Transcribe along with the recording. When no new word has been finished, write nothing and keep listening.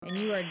And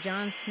you are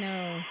Jon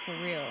Snow for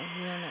real.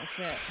 You don't know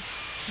shit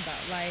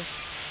about life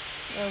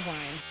or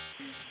wine.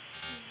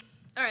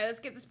 All right,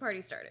 let's get this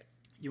party started.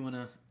 You want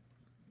to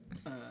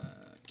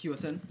cue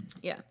us in?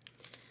 Yeah.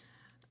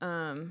 What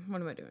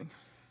am I doing?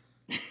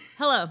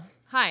 Hello.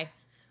 Hi.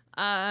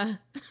 Hey,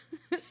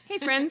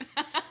 friends.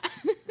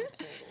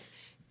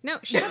 No,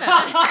 shut up.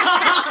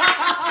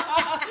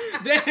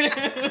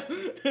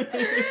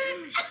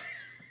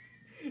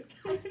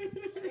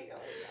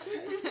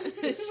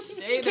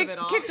 Shade of it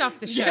all. Kicked off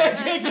the show.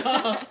 Get the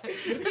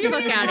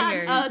fuck out of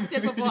here. A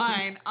sip of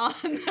wine on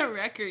the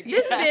record.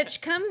 This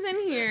bitch comes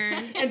in here.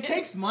 And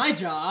takes my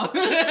job.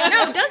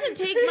 No, doesn't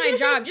take my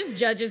job, just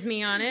judges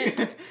me on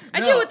it. I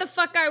do what the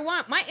fuck I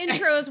want. My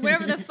intro is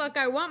whatever the fuck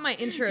I want my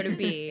intro to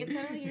be. It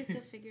sounded like you're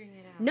still figuring it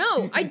out.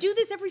 No, I do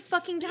this every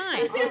fucking time.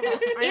 And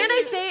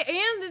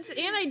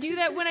I do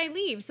that when I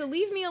leave. So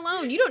leave me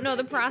alone. You don't know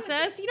the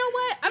process. You know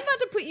what? I'm about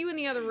to put you in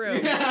the other room.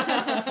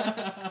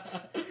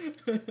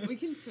 We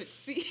can switch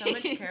seats. So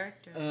much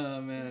character.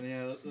 Oh, man,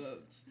 yeah,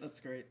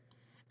 that's great.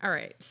 All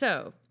right,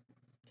 so.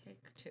 Take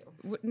two.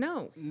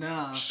 No.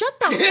 Nah. Shut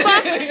the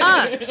fuck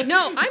up.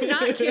 No, I'm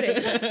not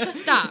kidding.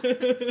 Stop.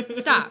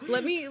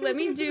 Let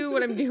me do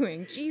what I'm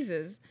doing.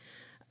 Jesus.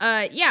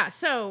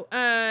 So,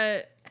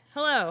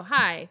 hello,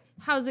 hi.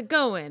 How's it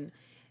going?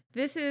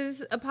 This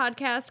is a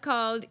podcast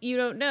called You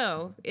Don't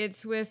Know.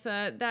 It's with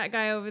that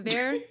guy over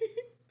there.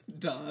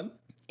 Don.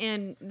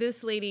 And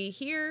this lady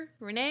here,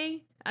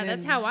 Renee.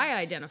 That's how I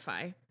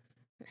identify.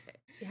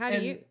 How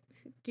do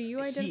you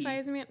identify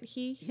as a man?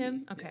 He,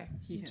 him? Okay. Yeah,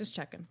 he, him. Just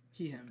checking.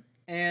 He, him.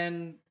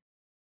 And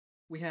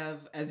we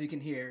have, as you can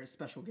hear,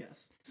 special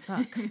guests.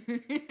 Fuck.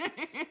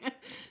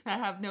 I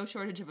have no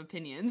shortage of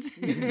opinions.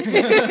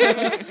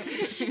 I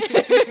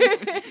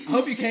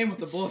hope you came with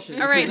the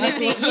bullshit. All right,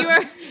 Missy,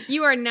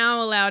 you are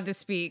now allowed to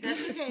speak.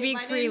 That's okay. Speak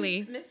My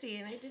freely. name's Missy,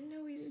 and I didn't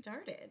know we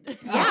started. Yeah.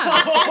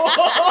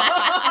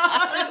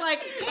 I was like,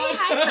 hey,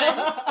 hi,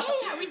 friends. Hey,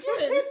 how we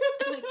doing?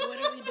 I'm like,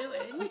 what are we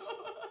doing?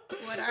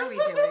 What are we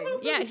doing?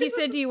 Yeah, he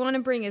said, do you want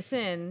to bring us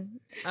in?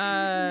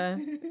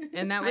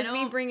 And that was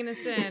me bringing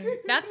us in.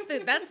 That's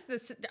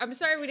the, I'm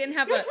sorry we didn't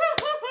have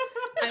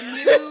I'm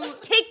new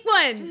take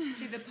one.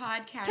 to the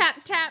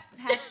podcast. Tap.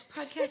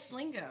 Podcast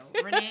lingo.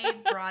 Renee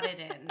brought it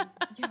in.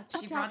 Yeah,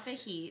 She brought the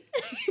heat.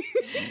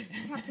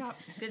 Tap.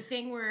 Good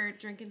thing we're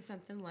drinking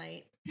something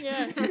light.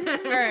 Yeah.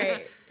 All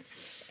right.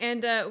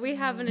 And we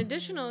have an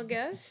additional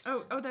guest.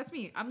 Oh, that's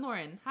me. I'm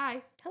Lauren.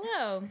 Hi.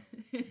 Hello.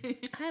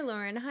 Hi,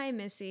 Lauren. Hi,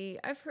 Missy.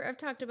 I've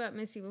talked about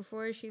Missy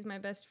before. She's my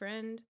best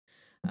friend.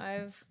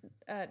 I've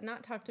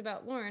not talked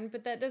about Lauren,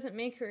 but that doesn't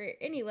make her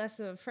any less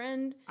of a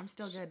friend. I'm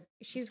still good.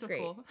 She's still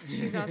great. Cool.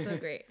 She's also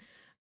great.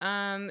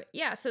 So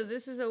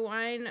this is a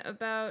wine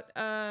about,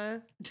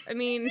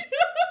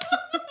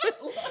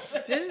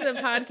 this is a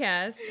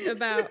podcast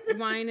about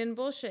wine and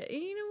bullshit.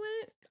 You know what?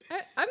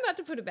 I'm about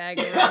to put a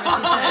bag over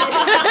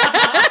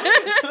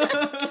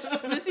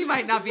Missy's Missy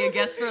might not be a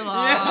guest for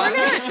long.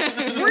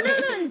 Yeah. We're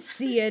not on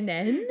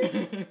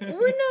CNN.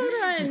 We're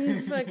not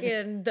on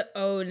fucking the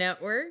O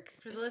Network.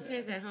 For the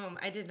listeners at home,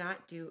 I did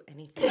not do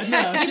anything. You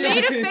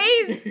made a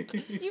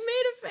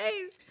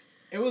face.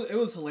 It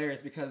was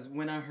hilarious because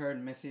when I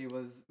heard Missy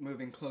was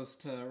moving close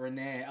to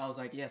Renee, I was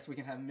like, yes, we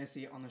can have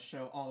Missy on the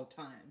show all the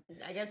time.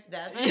 I guess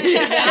that's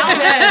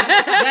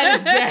That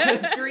is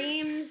dead.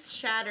 Dreams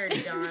shattered,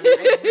 Dawn.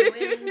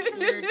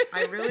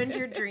 I ruined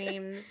your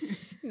dreams.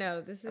 No,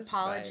 this is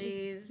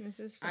Apologies. Fine. This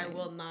is I fine.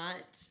 will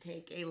not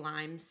take a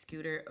Lime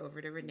scooter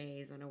over to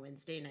Renee's on a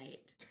Wednesday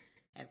night,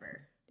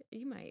 ever.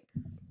 You might.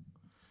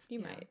 You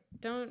might.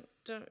 Don't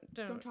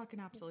talk in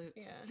absolutes.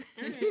 Yeah.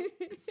 All right.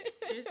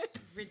 There's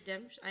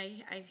redemption.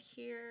 I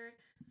hear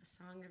a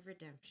song of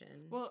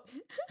redemption. Well,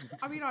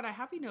 I mean, on a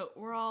happy note,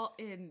 we're all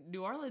in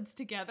New Orleans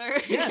together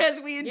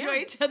because we enjoy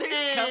each other's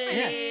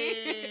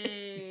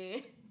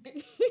company.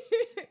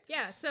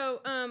 Yeah,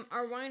 so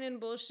our wine and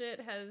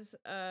bullshit has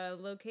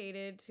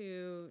located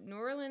to New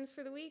Orleans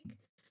for the week.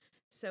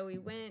 So we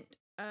went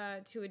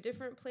to a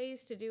different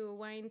place to do a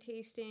wine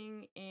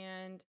tasting,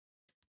 and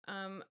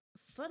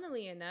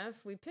funnily enough,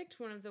 we picked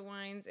one of the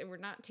wines and we're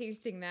not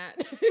tasting that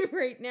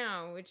right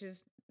now, which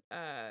is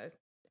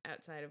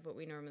outside of what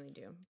we normally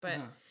do.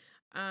 But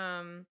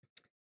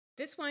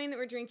this wine that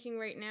we're drinking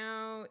right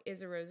now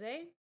is a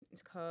rosé.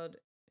 It's called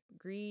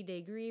Gris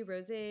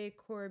Rosé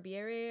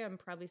Corbieres. I'm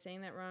probably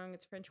saying that wrong.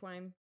 It's French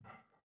wine.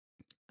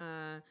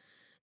 The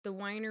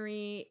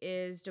winery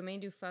is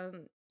Domaine du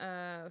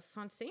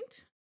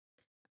Font-Saint.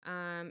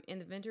 And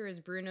the vendor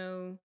is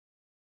Bruno.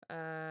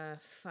 I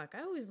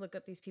always look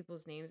up these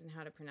people's names and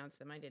how to pronounce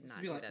them. I did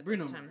not do that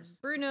Bruno this time. Mars.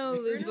 Bruno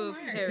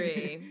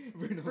Lebuchere.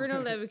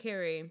 Bruno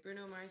Lebuchere.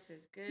 Bruno Mars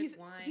says good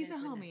wine he's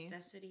is a a homie.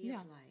 necessity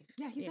of life.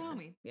 Yeah, he's a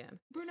homie. Yeah.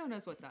 Bruno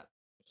knows what's up.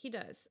 He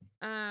does.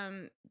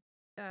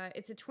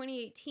 It's a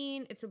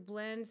 2018. It's a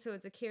blend, so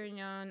it's a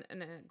Carignan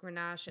and a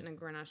Grenache and a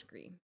Grenache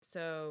Gris.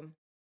 So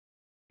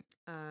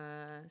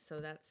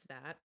that's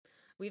that.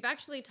 We've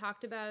actually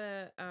talked about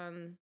a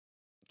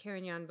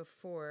Carignan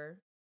before.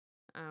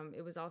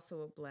 It was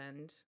also a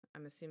blend.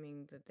 I'm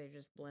assuming that they're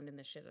just blending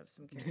the shit out of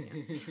some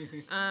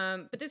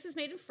Carignan. But this was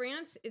made in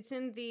France. It's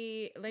in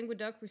the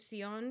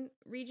Languedoc-Roussillon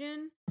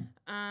region.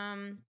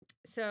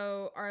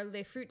 So our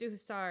Les Fruits du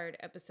Hussard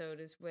episode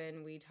is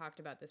when we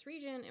talked about this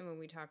region and when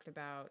we talked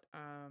about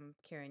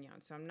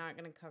Carignan. So I'm not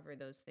going to cover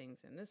those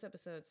things in this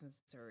episode since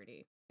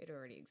it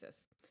already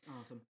exists.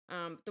 Awesome.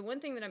 The one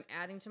thing that I'm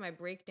adding to my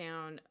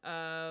breakdown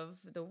of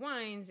the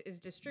wines is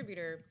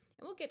distributor.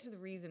 And we'll get to the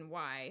reason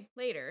why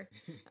later.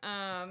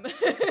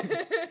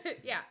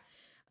 Yeah.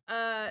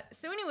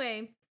 So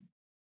anyway,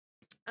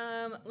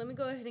 let me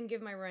go ahead and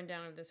give my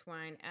rundown of this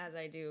wine as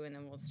I do, and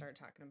then we'll start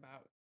talking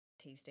about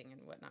tasting and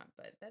whatnot.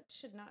 But that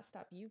should not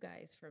stop you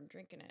guys from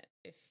drinking it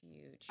if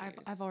you choose.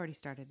 I've already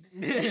started.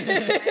 I've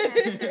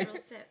had several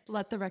sips.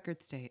 Let the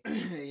record state.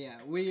 Yeah,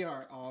 we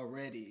are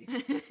already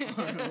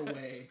on our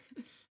way.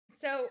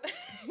 So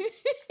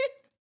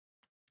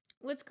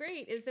what's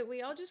great is that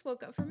we all just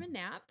woke up from a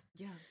nap.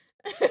 Yeah.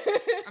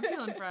 I'm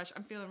feeling fresh.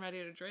 I'm feeling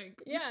ready to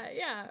drink.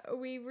 Yeah.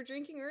 We were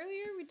drinking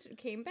earlier. We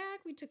came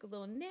back. We took a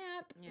little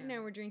nap. Yeah.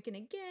 Now we're drinking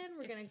again.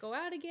 We're going to go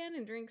out again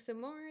and drink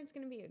some more. It's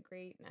going to be a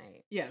great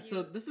night. Yeah,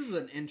 so this is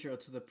an intro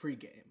to the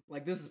pregame.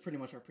 Like, this is pretty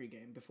much our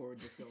pregame before we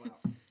just go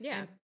out. Yeah.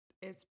 And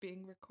it's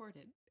being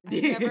recorded.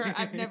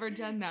 I've never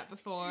done that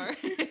before.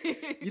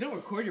 You don't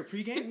record your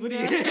pregames? What do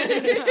you...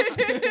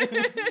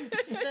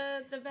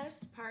 The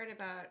best part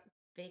about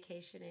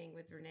vacationing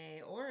with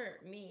Renee or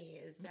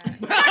me is that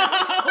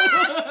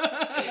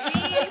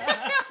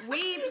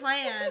we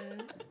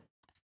plan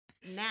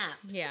naps.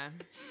 Yeah.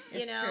 You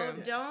It's know,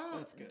 true.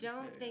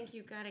 don't think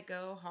you gotta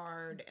go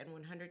hard and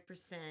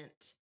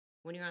 100%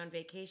 when you're on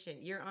vacation.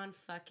 You're on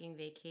fucking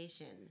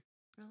vacation.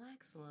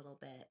 Relax a little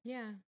bit.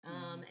 Yeah.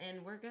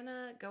 And we're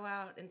gonna go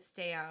out and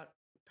stay out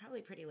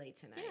probably pretty late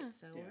tonight. Yeah.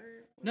 So Yeah.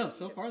 we're No,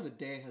 so far the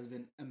day has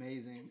been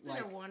amazing. It's been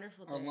a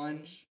wonderful day. Our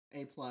lunch,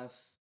 A+, A+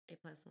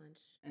 lunch.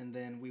 and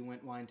then we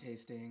went wine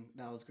tasting.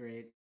 That was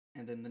great.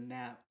 And then the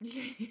nap,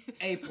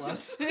 A+.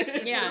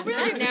 Yeah, So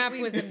really, that nap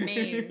we- was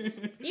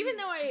amazing. Even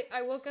though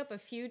I woke up a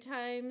few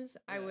times,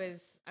 I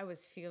was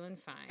feeling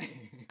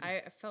fine.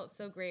 I felt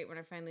so great when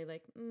I finally I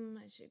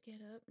should get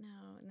up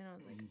now. And then I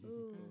was like,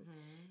 ooh,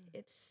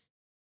 it's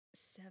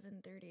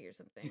 7:30 or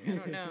something. I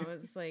don't know. It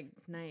was like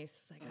nice.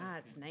 It's like,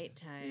 it's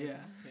nighttime.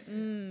 Yeah.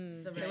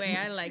 The way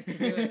I like to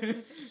do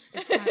it.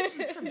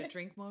 It's time to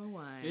drink more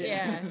wine.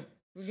 Yeah.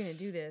 We're gonna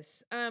do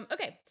this.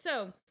 Okay,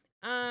 so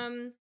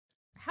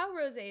how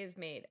rosé is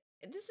made.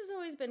 This has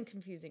always been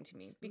confusing to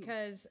me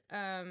because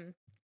I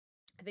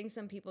think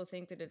some people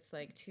think that it's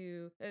like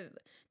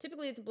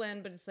typically it's a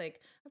blend, but it's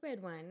like a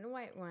red wine and a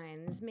white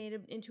wine is made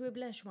into a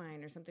blush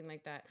wine or something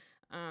like that.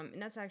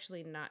 And that's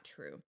actually not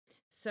true.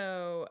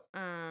 So,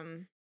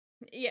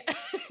 yeah.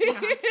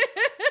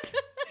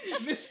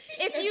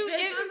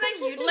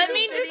 Let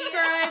me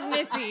describe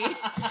Missy.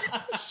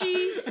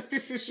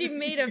 She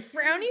made a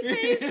frowny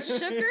face,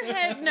 shook her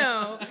head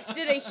no,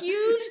 did a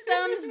huge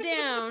thumbs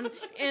down,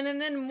 and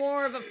then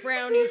more of a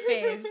frowny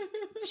face.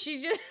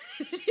 She just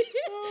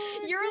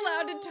you're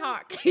allowed to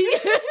talk.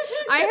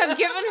 I have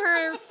given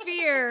her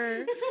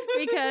fear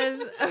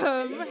because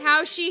of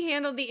how she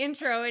handled the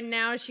intro, and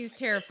now she's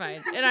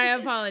terrified. And I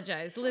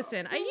apologize.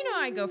 Listen,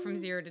 I go from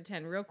 0 to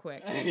 10 real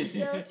quick.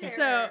 No terror.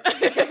 So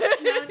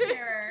no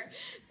terror.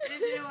 I just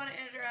didn't want to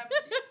interrupt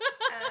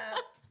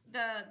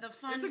the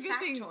fun It's a good factoid.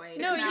 thing.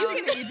 No, It's you not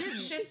can- that you didn't.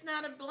 Shit's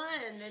not a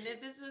blend, and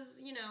if this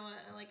was,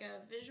 like a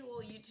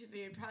visual YouTube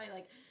video, you'd probably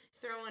like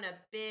throw in a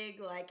big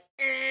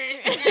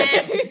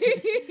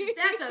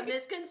that's a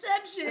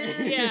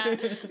misconception. yeah,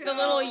 So- the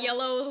little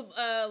yellow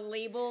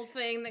label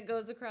thing that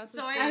goes across the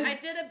So screen. I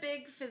did a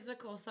big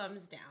physical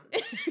thumbs down.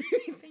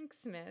 Thanks,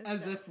 Smith.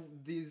 As if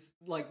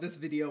this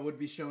video would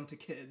be shown to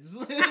kids.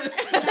 Yeah.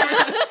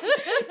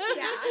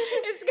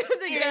 It's got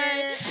the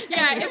guy.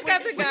 Yeah, it's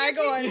got the guy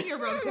going Tasting your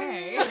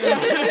rosé.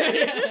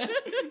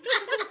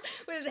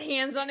 with his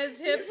hands on his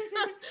hips.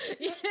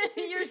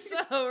 You're so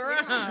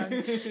wrong.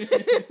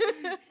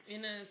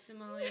 In a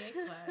sommelier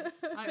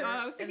class.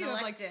 I was thinking An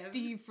of like elective.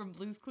 Steve from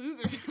Blue's Clues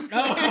or something.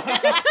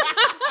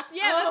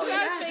 Yeah, that's what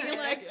I was thinking.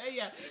 Like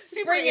yeah,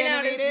 super bringing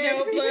out his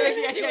animated.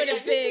 notebook, doing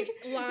a big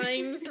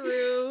line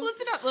through.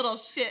 Listen up, little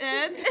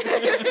shitheads.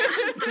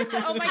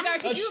 Oh my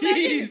God! Could you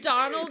imagine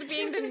Donald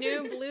being the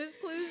new Blue's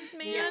Clues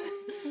man?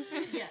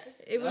 Yes.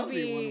 It would That'll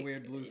be be. one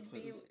weird Blues It'd be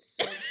Clues.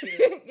 so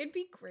cute. It'd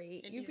be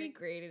great. It'd You'd be be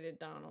great at it,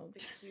 Donald.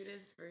 The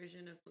cutest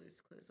version of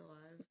Blue's Clues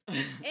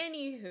alive.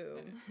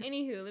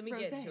 Anywho, let me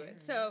get to Rosé.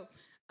 it. So,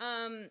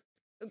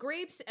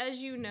 grapes, as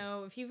you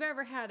know, if you've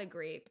ever had a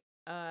grape,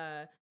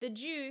 the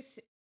juice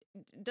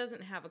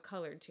doesn't have a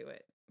color to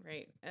it,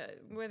 right?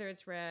 Whether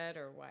it's red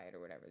or white or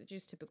whatever, the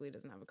juice typically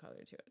doesn't have a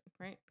color to it,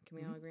 right? Can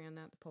we all agree on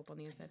that? The pulp on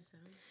the inside. So.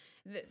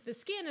 The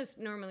skin is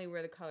normally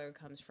where the color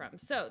comes from.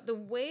 So the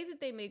way that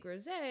they make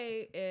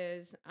rosé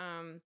is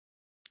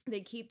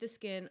they keep the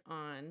skin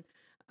on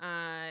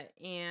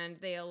and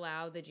they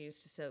allow the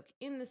juice to soak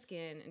in the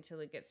skin until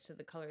it gets to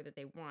the color that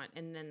they want.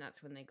 And then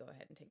that's when they go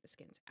ahead and take the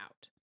skins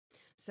out.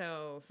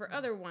 So for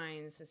other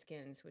wines, the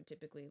skins would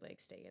typically like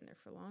stay in there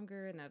for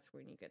longer, and that's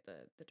when you get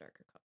the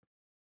darker color.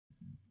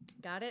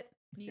 Got it?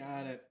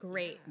 Got it.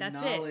 Great. That's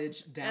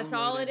Knowledge it. That's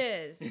all it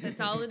downloaded. is.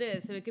 That's all it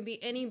is. So it can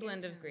be any Skin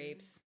blend of tone.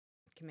 grapes.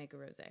 Can make a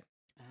rosé.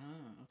 Ah,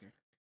 okay.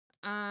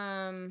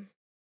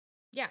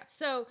 Yeah.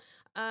 So,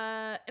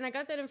 and I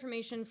got that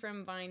information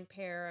from Vine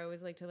Pair. I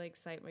always like to like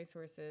cite my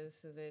sources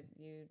so that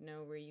you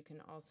know where you can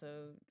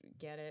also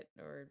get it,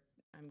 or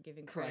I'm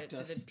giving credit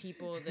Correct to us. the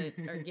people that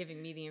are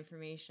giving me the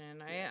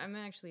information. I'm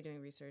actually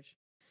doing research.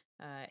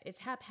 It's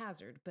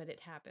haphazard, but it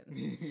happens.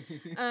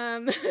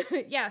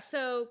 Yeah.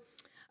 So,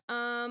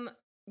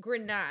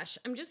 Grenache.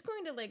 I'm just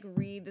going to like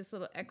read this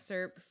little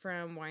excerpt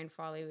from Wine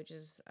Folly, which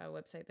is a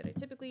website that I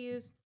typically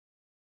use.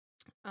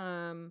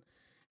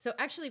 So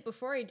actually,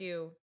 before I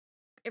do,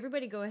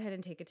 everybody go ahead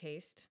and take a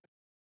taste.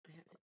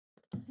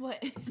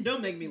 What?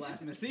 Don't make me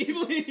laugh, Missy,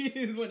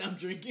 please, when I'm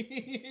drinking.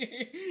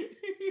 I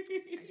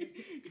just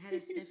had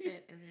to sniff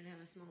it and then have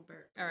a small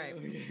burp. All right.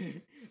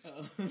 Okay.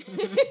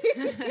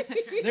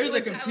 There's a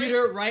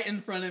computer right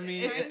in front of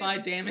me. If I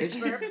damage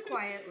burp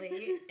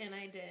quietly, and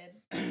I did.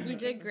 You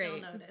did Still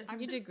great. noticed.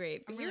 You did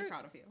great. I'm But really you're,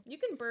 proud of you. you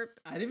can burp.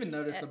 I didn't even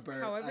notice the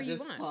burp. However I you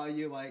just want. saw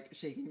you like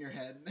shaking your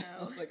head.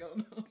 I was like, oh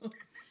no.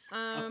 A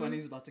Um,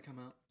 funny's about to come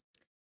out.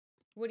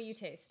 What do you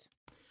taste?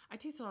 I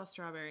taste a lot of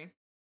strawberry.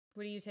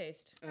 What do you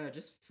taste?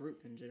 Just fruit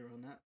in general,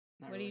 not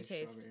What do you really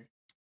taste? strawberry.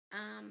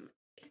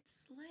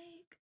 It's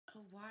like a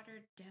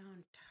watered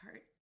down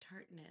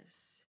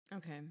tartness.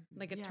 Okay,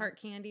 like a Yeah. tart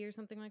candy or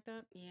something like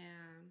that. Yeah.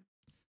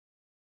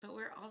 But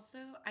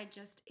I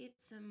just ate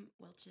some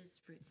Welch's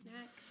fruit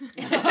snacks. Who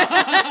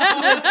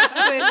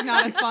is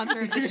not a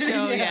sponsor of the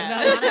show Yeah, yet.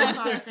 Not a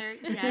sponsor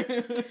yet.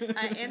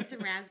 And some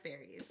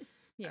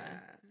raspberries. Yeah.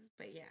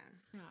 But yeah.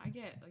 Yeah, I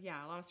get a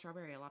lot of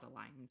strawberry, a lot of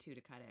lime too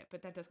to cut it,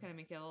 but that does kind of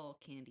make it a little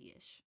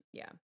candy-ish.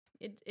 Yeah,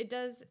 it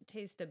does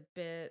taste a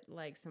bit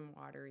like some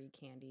watery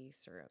candy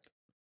syrup.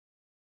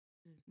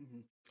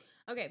 Mhm.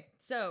 Okay,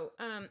 so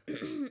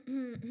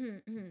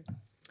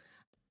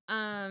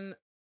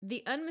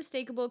the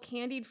unmistakable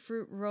candied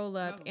fruit roll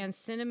up Oh. and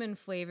cinnamon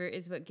flavor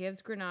is what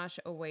gives Grenache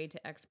away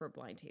to expert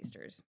blind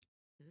tasters.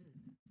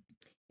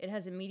 It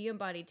has a medium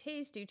body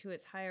taste due to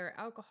its higher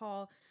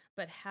alcohol,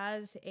 but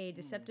has a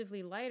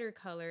deceptively lighter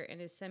color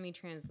and is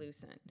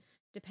semi-translucent.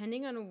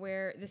 Depending on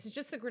where, this is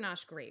just the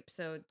Grenache grape,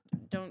 so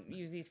don't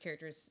use these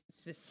characters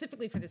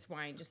specifically for this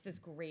wine. Just this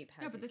grape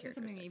has Yeah, but these this is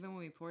something characteristics. even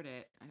when we poured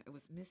it, it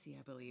was Missy,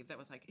 I believe, that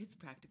was like, it's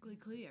practically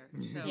clear.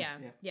 So Yeah.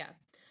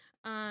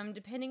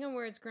 Depending on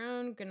where it's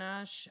grown,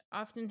 Grenache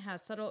often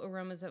has subtle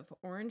aromas of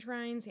orange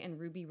rinds and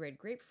ruby red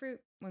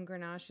grapefruit. When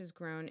Grenache is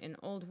grown in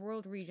old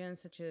world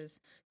regions such as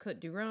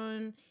Côte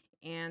d'Iron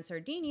and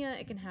Sardinia,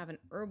 it can have an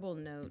herbal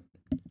note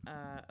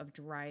of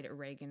dried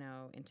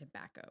oregano and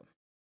tobacco.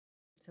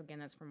 So again,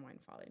 that's from Wine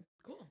Folly.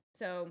 cool.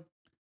 So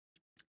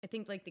I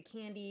think like the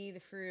candy,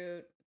 the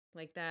fruit,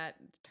 like that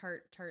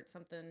tart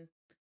something,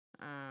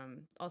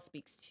 all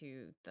speaks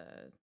to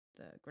the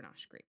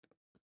Grenache grape.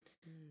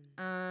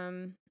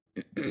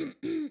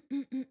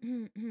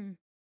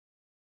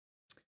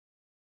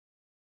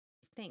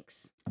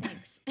 Thanks.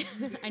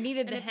 I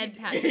needed the And if head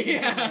you pat.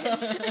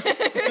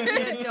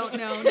 If you don't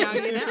know, now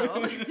you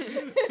know.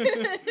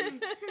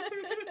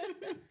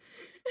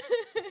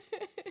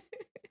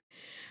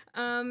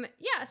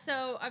 Yeah,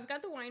 so I've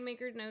got the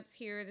winemaker notes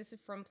here. This is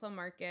from Plum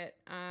Market.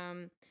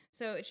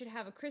 So it should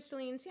have a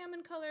crystalline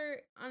salmon color.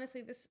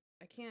 Honestly,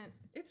 I can't.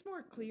 It's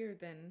more clear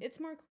than. It's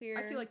more clear.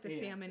 I feel like the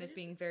Yeah. salmon is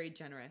being very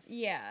generous.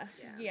 Yeah.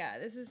 Yeah.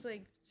 This is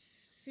like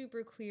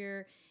super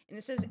clear, and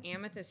it says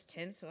amethyst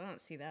tint, so I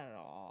don't see that at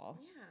all.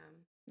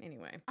 Yeah.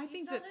 Anyway, I If you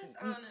think saw that this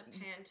on a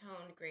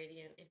Pantone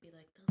gradient, it'd be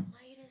like the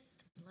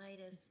lightest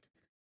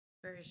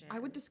version. I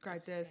would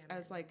describe of this as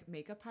salmon. like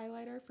makeup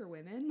highlighter for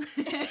women,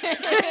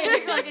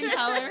 like in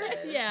color.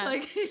 Yeah.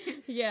 like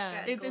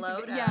yeah. Good.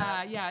 Glowed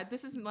up. yeah.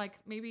 This is like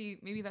maybe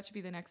that should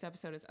be the next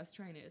episode is us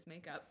trying it as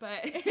makeup,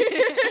 but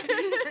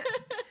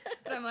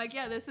but I'm like,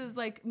 yeah, this is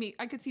like me.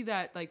 I could see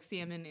that like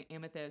salmon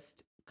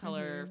amethyst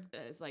color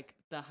is like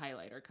the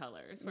highlighter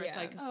colors where it's Yeah.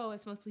 like, oh,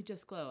 it's mostly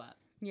just glow up.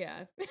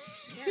 Yeah. Yeah,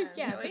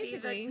 Yeah, that would be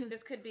basically.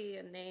 this could be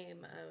a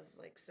name of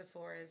like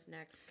Sephora's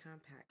next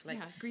compact. Like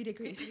Yeah, Gris de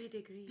Gris. Gris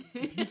de Gris.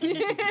 You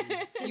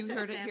It's a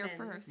heard it here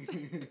salmon. first.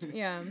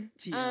 Yeah.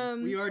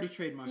 TM. We already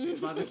trademarked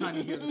it by the time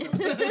you hear this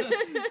episode.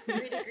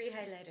 Gris de Gris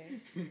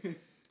highlighter.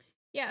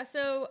 Yeah,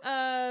 so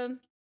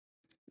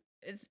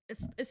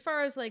as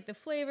far as like the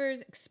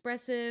flavors,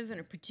 expressive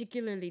and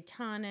particularly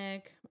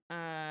tonic.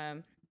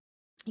 It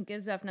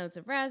gives off notes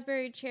of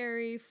raspberry,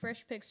 cherry,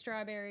 fresh picked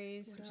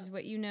strawberries, which is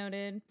what you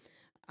noted.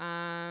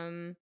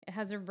 It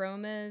has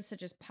aromas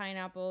such as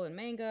pineapple and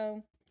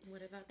mango.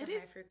 What about the It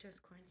is- high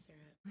fructose corn syrup?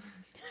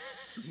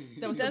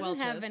 That was It the doesn't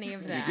have Welch's. any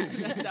of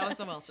that. That was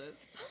the Welch's.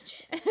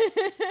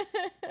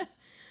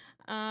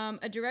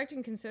 A direct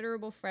and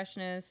considerable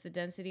freshness, the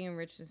density and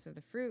richness of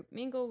the fruit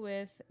mingle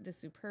with the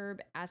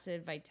superb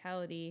acid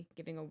vitality,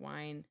 giving a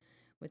wine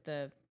with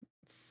a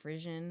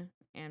frisson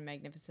and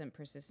magnificent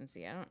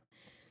persistency.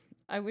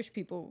 I wish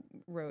people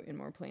wrote in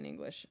more plain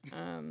English.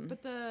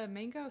 But the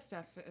mango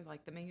stuff,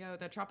 like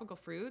the tropical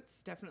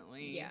fruits,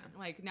 definitely. Yeah.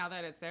 Like now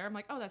that it's there, I'm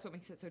like, oh, that's what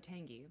makes it so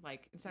tangy.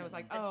 Like instead I was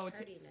like, The oh,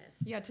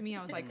 tardiness. to me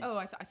I was like, oh,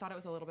 I thought it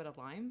was a little bit of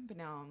lime, but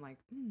now I'm like,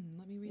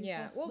 let me reassess.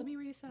 Yeah, well, let me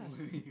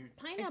reassess.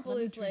 Pineapple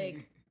is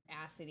like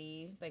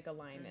acidy, like a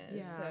lime is.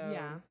 Yeah, So,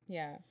 yeah.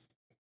 yeah.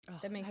 Oh,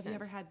 That makes have sense. you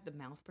ever had the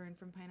mouth burn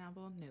from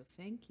pineapple? No,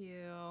 thank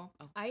you. Oh,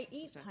 I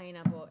eat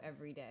pineapple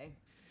every day.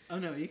 Oh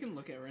no, you can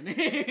look at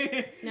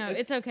Renee. No,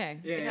 it's okay.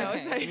 Yeah, It's yeah.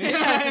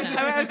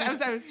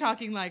 okay. I was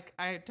talking like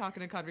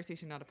talking a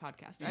conversation, not a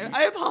podcast.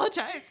 I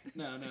apologize.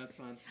 No, it's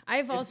fine.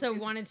 I've also it's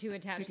wanted to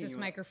attach picking this you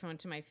up. microphone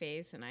to my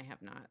face, and I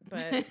have not.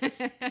 But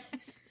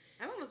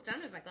I'm almost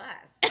done with my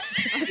glass.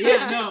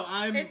 Yeah, no,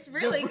 I'm. It's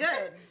really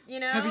good. You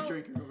know, Heavy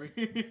drinker over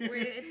here.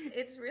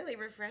 it's really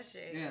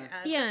refreshing. Yeah.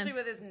 Especially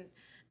with this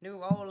New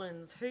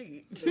Orleans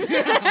heat.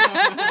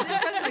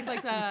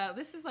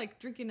 This is like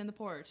drinking in the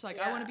porch. Like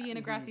I want to be in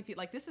a grassy field.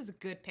 Like this is a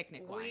good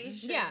picnic wine. We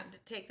should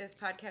take this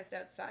podcast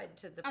outside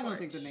to the porch. I don't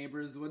think the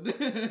neighbors would.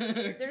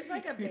 There's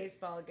like a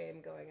baseball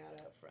game going on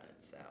out front,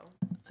 so.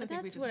 So I think we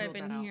that's just what I've ruled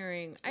that been out.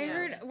 hearing. I Yeah.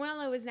 heard while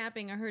I was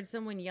napping, I heard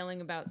someone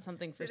yelling about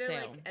something for Is there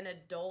sale. like an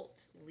adult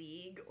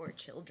league or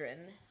children?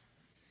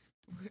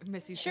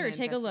 Missy's Sure, gonna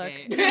take a look.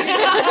 investigate.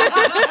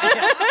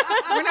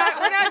 we're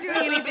not doing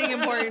anything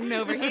important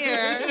over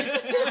here.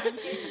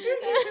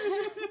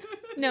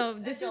 No, It's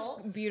this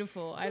adults. is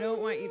beautiful. I don't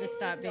want you to It's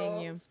stop being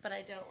you. adults, but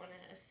I don't want to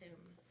assume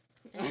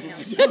anything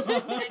else.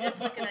 They're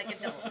just looking like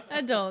adults.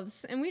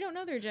 Adults, and we don't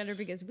know their gender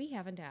because we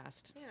haven't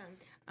asked.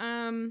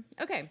 Yeah.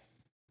 Okay.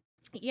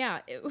 Yeah,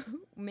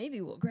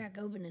 maybe we'll crack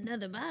open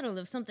another bottle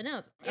of something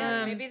else.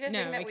 Yeah, maybe the no,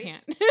 thing that we we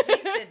can't.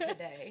 tasted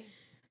today.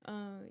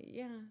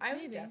 Yeah, I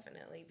would maybe.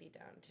 definitely be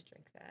down to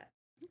drink that.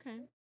 Okay.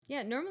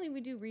 Yeah, normally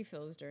we do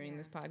refills during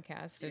this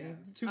podcast, Yeah, and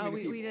it's too many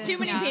people. we did. too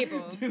many Yeah.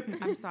 people.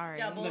 I'm sorry.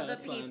 Double No, the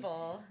it's fine.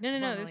 people. No,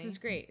 this Formally. is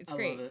great. It's I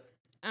great. love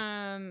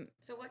it.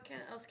 So what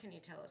else can you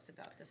tell us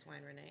about this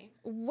wine, Renee?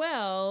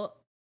 Well,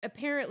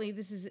 apparently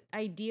this is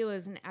ideal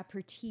as an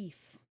aperitif.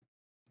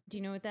 Do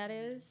you know what that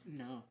is?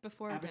 No.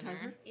 Before Appetizer?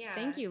 dinner. Yeah.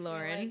 Thank you, you're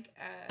Lauren. Like,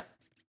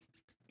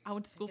 I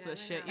went to school for Yeah,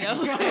 this I shit, know.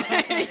 yo.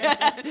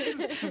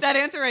 Yeah. That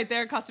answer right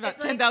there cost about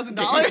It's like- $10,000.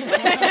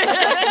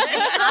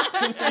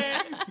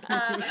 opposite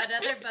of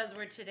another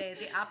buzzword today,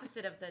 the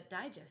opposite of the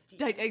digestive.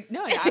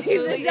 No, it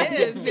absolutely is.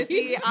 Digestive.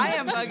 Missy, I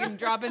am fucking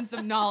dropping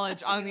some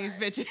knowledge on these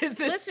bitches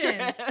this Listen,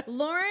 trip.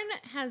 Lauren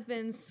has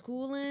been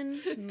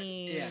schooling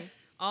me Yeah.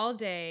 all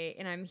day,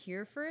 and I'm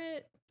here for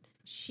it.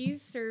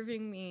 She's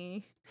serving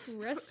me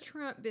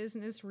restaurant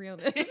business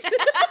realness.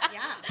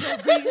 Yeah.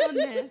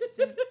 Realness.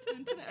 Dun,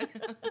 dun, dun,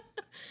 dun.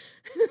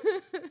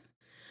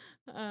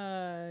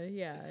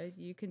 Yeah,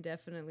 you can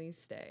definitely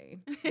stay.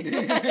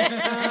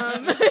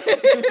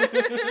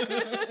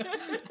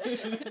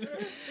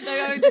 Like,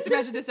 I would just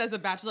imagine this as a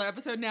Bachelor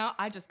episode now.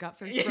 I just got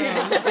first rose.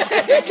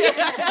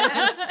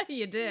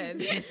 You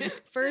did.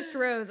 First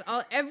rose.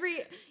 And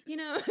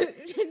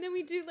then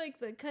we do like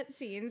the cut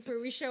scenes where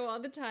we show all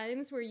the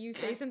times where you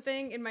say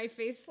something and my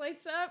face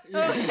lights up.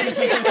 All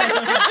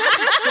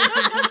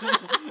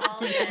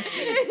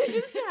day.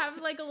 Just have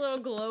like a little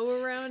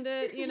glow around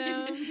it, you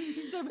know?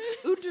 So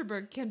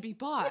Unterberg can be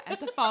bought at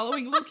the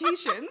following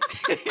locations.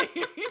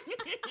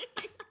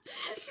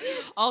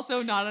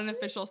 Also not an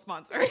official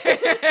sponsor.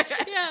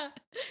 Yeah.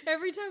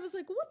 Every time I was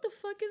like, what the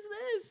fuck is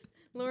this?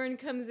 Lauren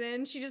comes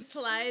in, she just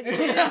slides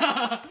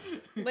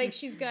in, like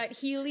she's got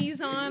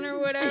Heelys on or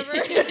whatever.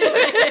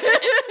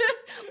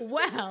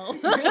 Well,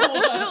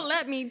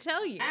 let me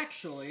tell you.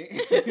 Actually.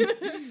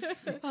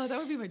 Oh, that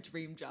would be my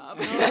dream job.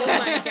 Oh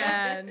my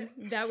god,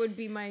 that would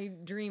be my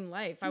dream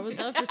life. I would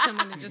love for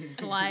someone to just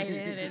slide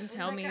in and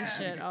tell like me a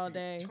shit all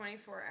day.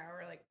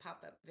 24-hour like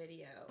pop-up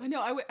video. I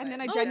know, and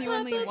then I Oh,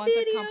 genuinely pop-up want the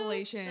video.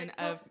 compilation It's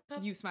like of pop,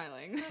 pop, you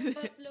smiling.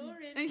 Pop-up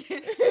Lauren.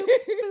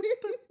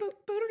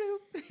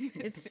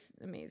 It's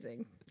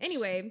amazing.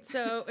 Anyway,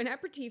 so an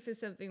aperitif is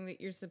something that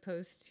you're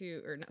supposed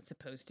to, or not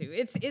supposed to.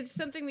 It's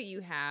something that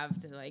you have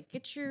to like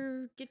get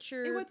your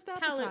what's the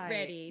palate appetite?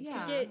 ready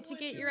Yeah. to What's get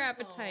your your song?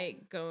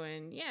 appetite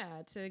going. Yeah,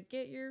 to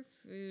get your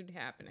food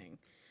happening.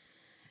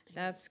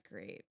 That's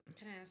great.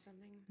 Can I ask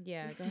something?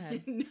 Yeah, go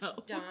ahead. No.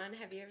 Don,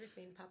 have you ever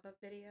seen pop-up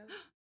video?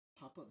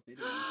 Pop-up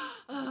video.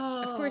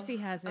 Oh. Of course he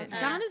hasn't. Okay.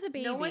 Don is a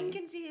baby. No one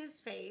can see his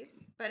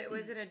face, but it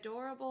was an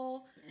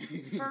adorable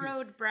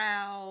furrowed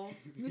brow,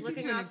 Missy's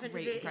looking doing a off into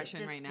great the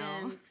impression right now.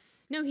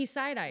 distance No, he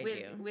side-eyed with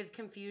you. with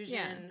confusion.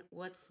 Yeah.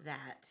 What's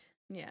that?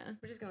 Yeah.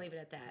 We're just gonna leave it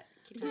at that.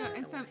 Keep Yeah, talking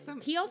and about the wine.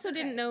 some He also It's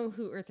didn't okay. know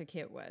who Eartha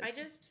Kitt was. I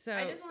just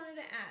wanted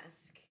to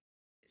ask.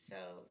 So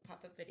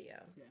pop-up video.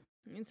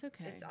 It's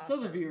okay. It's awesome.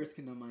 So the viewers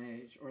can know my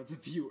age, or the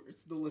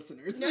viewers, the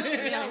listeners. No,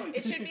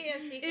 it should be a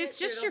secret. It's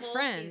just through your the whole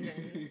friends.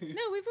 season.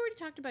 No, we've already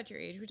talked about your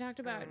age. We talked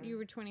about you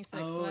were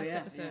 26 Oh, last yeah,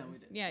 episode. yeah, we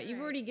did. Yeah, you've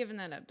Alright. already given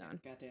that up, Don.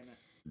 God damn it.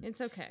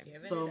 It's okay.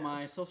 Give it So up.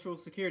 my social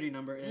security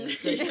number is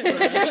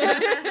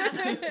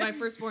My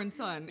firstborn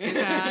son is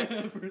at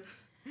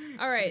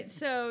All right,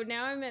 so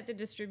now I'm at the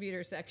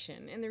distributor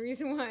section, and the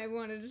reason why I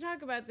wanted to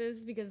talk about this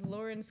is because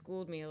Lauren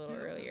schooled me a little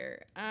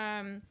earlier.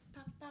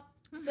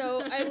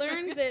 So I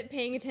learned that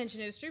paying attention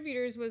to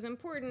distributors was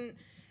important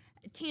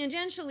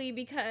tangentially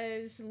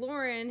because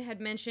Lauren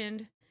had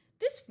mentioned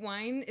this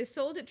wine is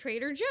sold at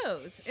Trader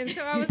Joe's, and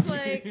so I was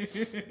like,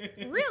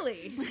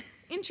 really?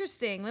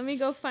 Interesting. Let me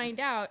go find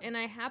out. And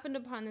I happened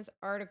upon this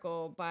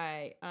article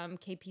by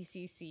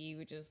KPCC,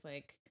 which is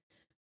like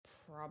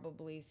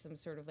probably some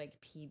sort of like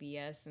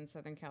PBS in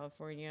Southern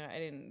California. I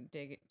didn't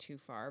dig it too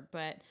far,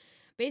 but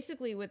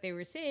basically what they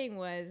were saying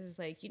was is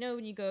like, you know,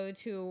 when you go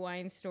to a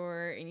wine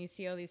store and you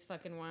see all these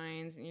fucking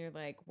wines and you're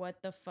like,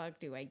 what the fuck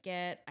do I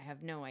get? I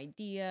have no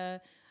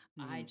idea.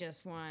 I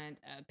just want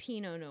a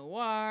Pinot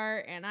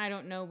Noir and I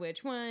don't know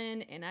which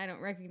one and I don't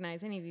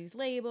recognize any of these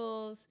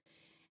labels.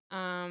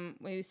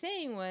 What he was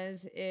saying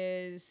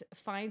is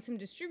find some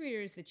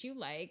distributors that you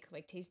like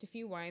taste a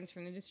few wines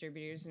from the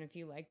distributors, and if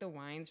you like the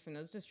wines from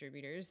those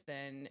distributors,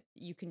 then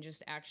you can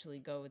just actually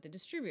go with the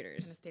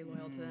distributors. And stay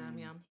loyal to them,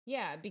 yeah.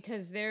 Yeah,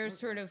 because they're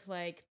sort of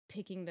like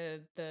picking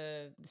the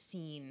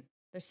scene.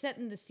 They're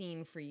setting the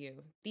scene for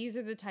you. These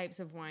are the types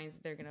of wines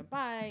that they're going to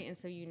buy, and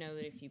so you know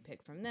that if you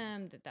pick from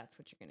them, that's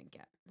what you're going to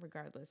get,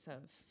 regardless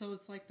of So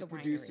it's like the the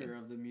winery. producer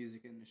of the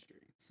music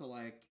industry. So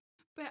like...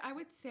 But I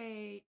would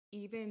say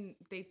even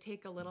they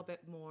take a little bit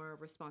more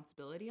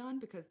responsibility on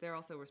because they're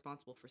also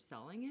responsible for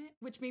selling it,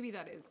 which maybe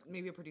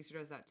a producer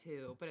does that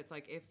too. But it's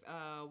like if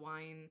a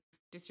wine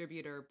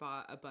distributor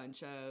bought a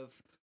bunch of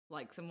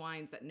like some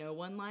wines that no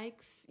one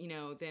likes, you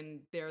know,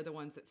 then they're the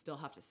ones that still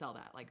have to sell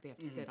that. Like they have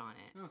to sit on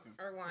it. Okay.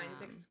 Are wines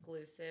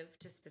exclusive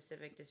to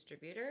specific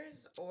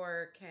distributors,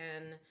 or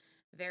can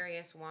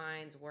various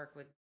wines work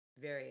with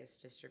various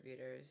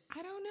distributors?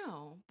 I don't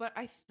know, but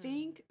I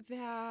think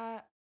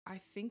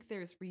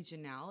there's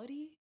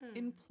regionality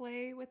in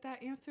play with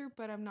that answer,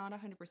 but I'm not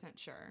 100%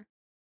 sure.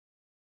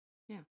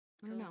 Yeah,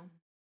 I don't know.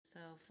 So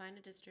find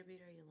a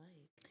distributor you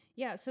like.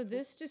 Yeah, so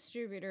this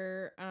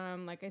distributor,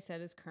 like I said,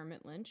 is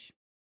Kermit Lynch.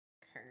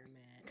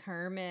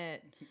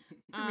 Kermit.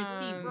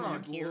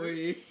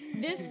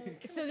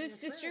 This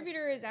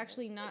distributor is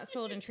actually not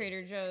sold in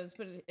Trader Joe's,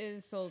 but it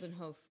is sold in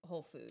Whole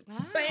Foods.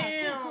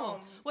 Bam! Cool.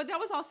 Well, that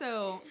was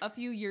also a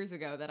few years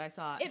ago that I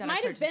saw. It that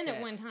might I have been purchased at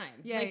it. one time.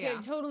 Yeah,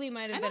 It totally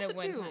might have And been also at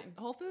one too, time.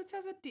 Whole Foods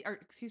has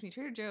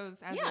Trader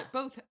Joe's has Yeah.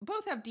 both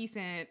have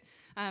decent.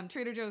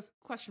 Trader Joe's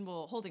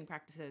questionable holding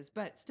practices,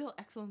 but still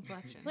excellent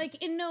selection.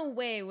 Like, in no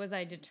way was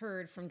I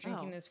deterred from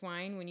drinking Oh. this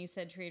wine when you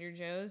said Trader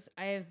Joe's.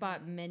 I have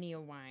bought many a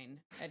wine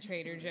at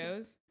Trader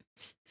Joe's.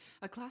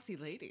 a classy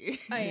lady.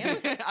 I am.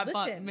 I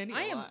bought Listen, many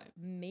I a am wine.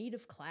 made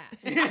of class.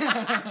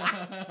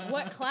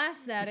 What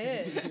class that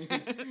is.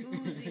 Just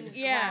oozing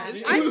Yeah,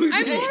 class. I'm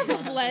more of a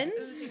blend.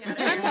 Oozing out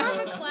of I'm your more of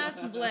a nose.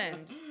 class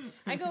blend.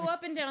 I go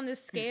up and down the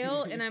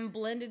scale and I'm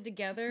blended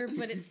together,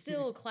 but it's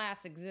still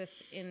class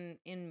exists in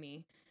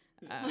me.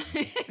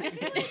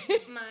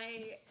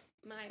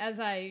 My As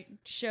I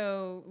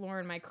show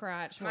Lauren my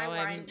crotch my while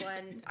wine I'm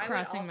blend. I would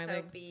crossing my also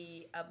leg.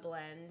 be a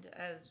blend.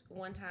 As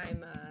one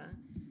time,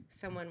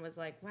 someone was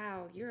like,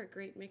 "Wow, you're a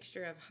great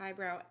mixture of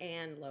highbrow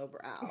and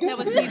lowbrow." That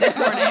was me this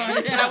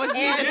morning. That was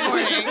me this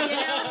morning. You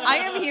know? I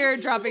am here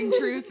dropping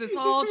truths this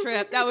whole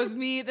trip. That was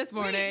me this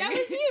morning. That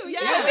was you. Yeah.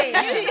 No, wait,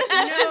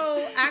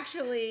 no,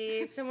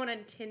 actually, someone on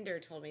Tinder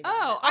told me that.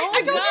 Oh,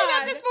 I told you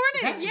that God. this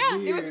morning.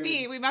 That's It was weird.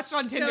 me. We matched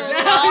on Tinder.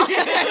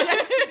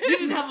 You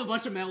just have a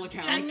bunch of male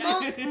accounts.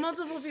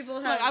 Multiple people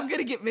have. Look, I'm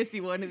gonna get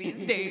Missy one of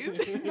these days.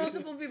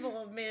 Multiple people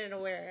have made it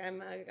aware.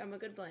 I'm a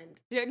good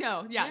blend. Yeah,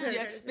 no, yeah. That's what I'm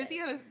trying to say. Missy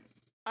had a.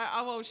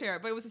 I won't share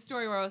it, but it was a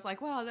story where I was like,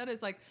 wow, that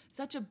is like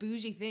such a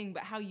bougie thing,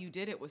 but how you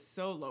did it was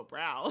so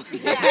lowbrow.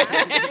 Yeah,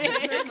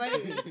 it's so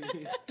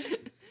funny.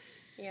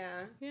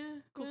 Yeah. Yeah.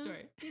 Cool well,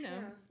 story. You know.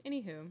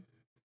 Anywho.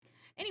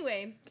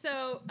 Anyway,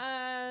 so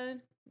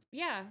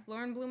yeah,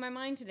 Lauren blew my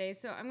mind today.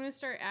 So I'm gonna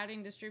start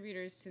adding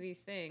distributors to these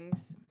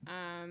things.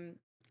 And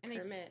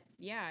Kermit.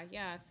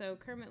 yeah. So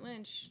Kermit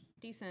Lynch,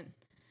 decent.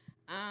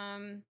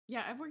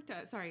 Yeah, I've worked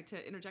at, sorry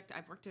to interject,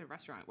 I've worked at a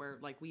restaurant where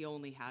like we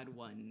only had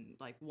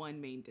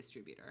one main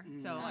distributor.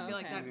 So I feel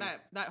okay. like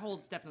that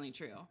holds definitely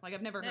true. Like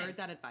I've never Nice. heard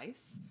that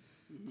advice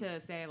to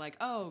say like,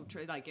 oh,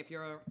 like if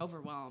you're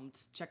overwhelmed,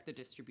 check the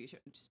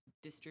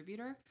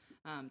distributor.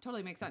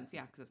 Totally makes sense.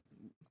 Yeah. Cause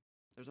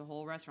there's a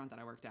whole restaurant that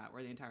I worked at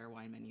where the entire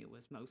wine menu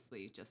was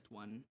mostly just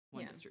one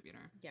Yeah.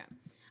 distributor. Yeah.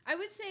 I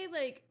would say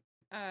like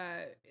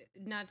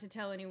not to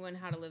tell anyone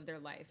how to live their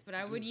life, but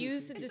I would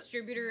use the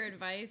distributor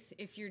advice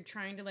if you're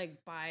trying to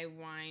like buy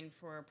wine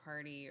for a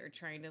party or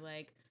trying to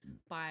like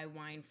buy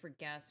wine for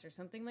guests or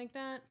something like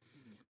that.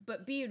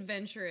 But be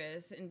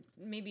adventurous and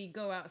maybe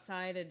go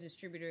outside a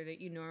distributor that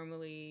you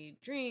normally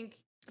drink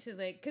to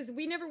like, because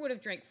we never would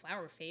have drank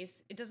Flower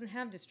Face. It doesn't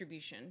have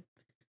distribution.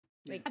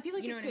 Like, I feel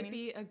like you know it what I could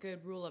mean? be a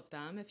good rule of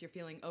thumb if you're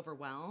feeling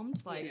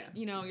overwhelmed. Like, Yeah.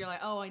 you know, you're like,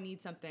 oh, I need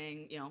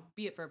something, you know,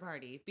 be it for a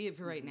party, be it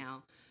for right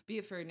now, be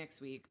it for next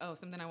week. Oh,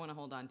 something I want to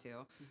hold on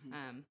to.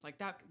 Like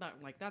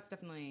that's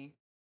definitely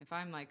If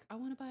I'm like, I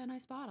want to buy a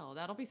nice bottle,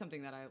 that'll be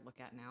something that I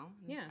look at now.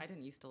 Yeah. I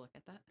didn't used to look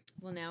at that.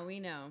 Well, now we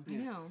know. I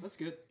know. That's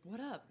good.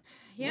 What up?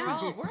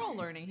 Yeah. We're all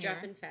learning here.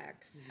 Dropping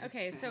facts.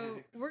 Okay, so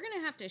we're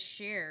gonna have to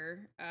share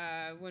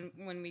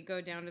when we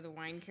go down to the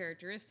wine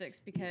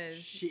characteristics because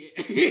Shit.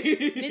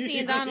 Missy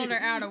and Donald are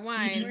out of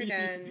wine. We're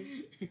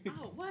done.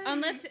 Oh, what?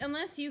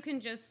 Unless you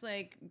can just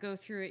like go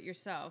through it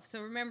yourself.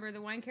 So remember,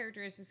 the wine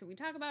characteristics that we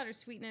talk about are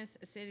sweetness,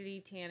 acidity,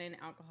 tannin,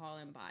 alcohol,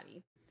 and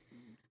body.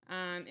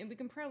 And we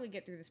can probably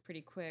get through this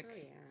pretty quick. Oh,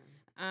 yeah.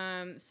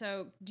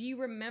 So do you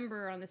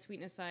remember on the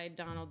sweetness side,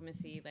 Donald,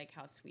 Missy, like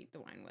how sweet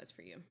the wine was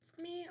for you?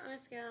 For me, on a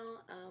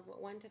scale of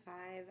 1 to 5,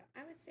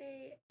 I would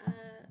say a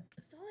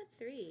solid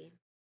 3.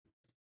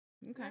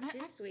 Okay. Not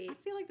too sweet. I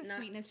feel like the not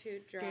sweetness too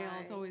scale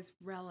is dry. always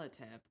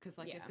relative. Because,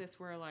 like, Yeah. if this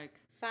were, like...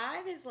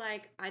 5 is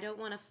like, I don't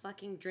want to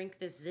fucking drink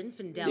this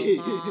Zinfandel,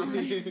 Mom.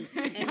 And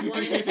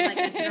 1 is like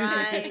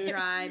a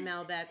dry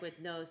Malbec with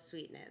no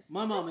sweetness.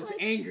 My mom is like,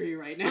 angry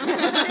right now.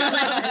 This is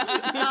like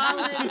a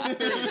solid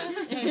 3.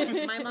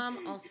 Hey, my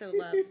mom also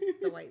loves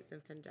the white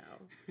Zinfandel.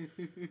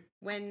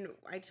 When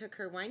I took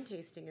her wine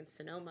tasting in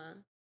Sonoma,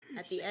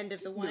 at the end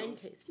of the wine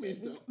Please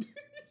tasting, don't.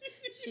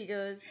 she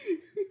goes,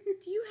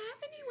 "Do you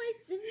have any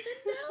white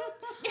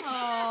Zinfandel?"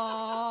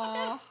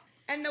 Aww.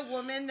 And the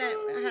woman that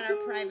had our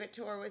private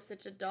tour was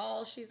such a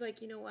doll. She's like,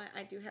 "You know what?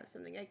 I do have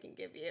something I can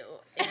give you."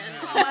 And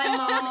my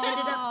mom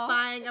ended up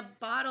buying a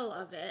bottle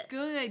of it.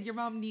 Good. Your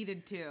mom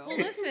needed to. Well,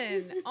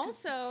 listen,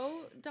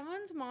 also,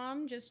 Dawn's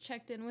mom just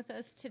checked in with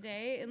us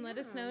today and let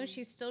us know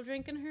she's still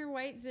drinking her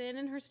white Zin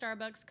in her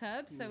Starbucks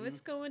cup, so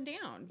it's going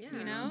down. Yeah.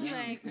 You know? Yeah.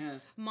 Like, Yeah.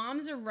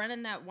 moms are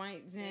running that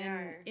white Zin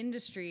are.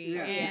 industry,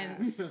 Yeah.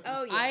 and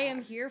Oh yeah, I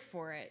am here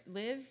for it.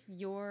 Live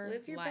your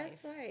live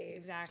best life.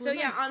 Exactly. So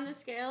yeah, on the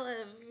scale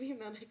of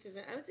Malbec to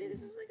Zin, I would say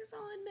this is like a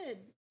solid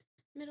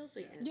middle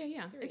sweetness.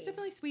 Yeah. 3. It's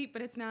definitely sweet,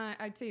 but it's not...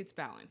 I'd say it's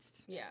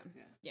balanced. Yeah.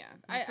 Yeah.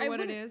 Yeah. For what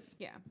it wouldn't- is.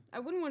 Yeah. I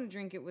wouldn't want to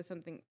drink it with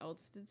something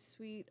else that's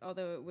sweet,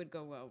 although it would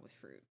go well with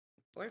fruit.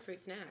 or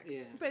fruit snacks.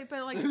 Yeah. But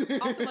like,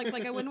 also,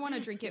 like I wouldn't want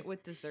to drink it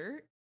with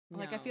dessert.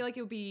 Like, I No. feel like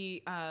it would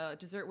be,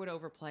 dessert would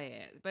overplay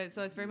it. But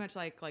so it's very much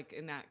like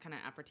in that kind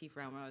of aperitif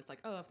realm where it's like,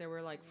 oh, if there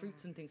were like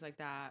fruits and things like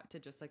that to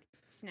just like,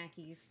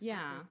 Snackies.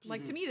 yeah.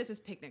 Like to me, this is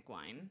picnic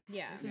wine.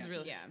 Yeah. This is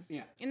really- Yeah.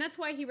 Yeah. And that's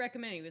why he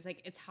recommended. He was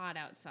like, "It's hot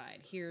outside.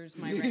 Here's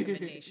my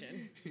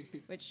recommendation,"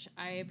 which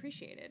I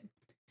appreciated.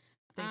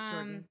 Thanks,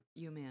 Jordan.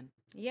 You a man.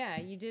 Yeah,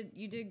 you did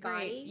great.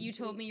 Body? You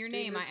told me your Do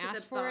we name. move I to the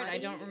asked for it. I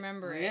don't body?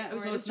 remember it. Yeah. Or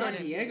So is it's not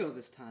it- Diego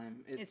this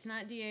time. It's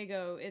not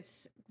Diego.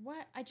 It's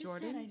what I just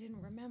Jordan? said. I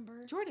didn't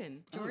remember.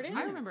 Jordan. Jordan?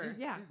 I remember.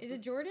 Yeah. Is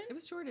it Jordan? It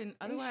was Jordan.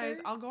 Are you Otherwise,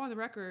 sure? I'll go on the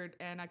record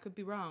and I could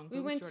be wrong. but We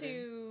it was went Jordan.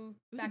 to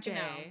It was a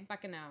J.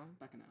 Bacchanal.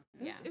 Back now.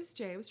 Yeah. It was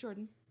Jay. It was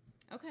Jordan.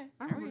 Okay.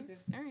 I All remember.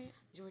 right. All right.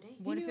 Jordan.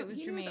 What He if knew- it was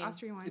he knew his Jermaine?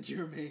 Austrian wine.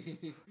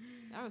 Jermaine.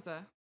 That was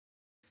a...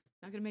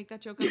 Not gonna make that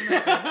joke on the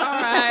record.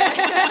 All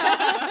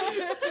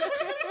right.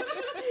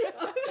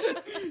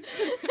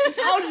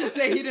 I'll just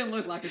say he didn't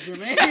look like a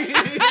Jermaine.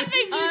 Thank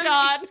you,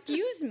 God.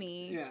 Excuse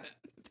me. Yeah.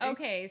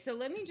 Okay, so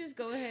let me just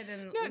go ahead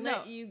and No, let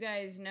no. you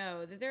guys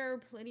know that there are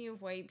plenty of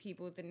white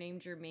people with the name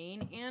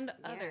Jermaine and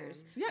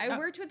others. Yeah, I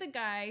worked with a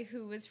guy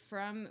who was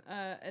from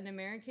an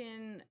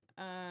American,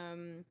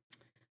 I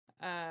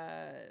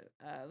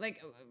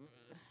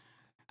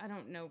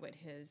don't know what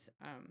his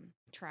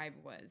tribe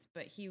was,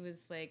 but he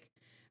was like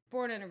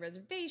born on a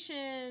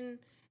reservation,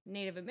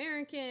 Native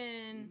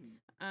American,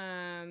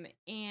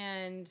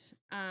 and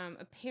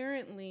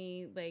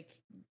apparently like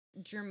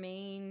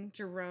Jermaine,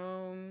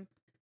 Jerome,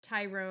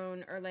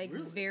 Tyrone are like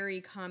Really? very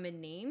common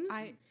names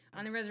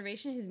on the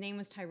reservation. His name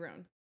was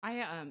Tyrone.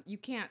 You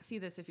can't see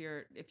this if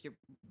you're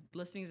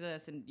listening to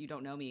this and you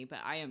don't know me, but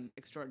I am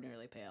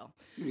extraordinarily pale.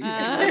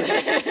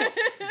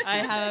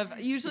 I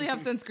usually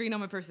have sunscreen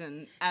on my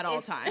person at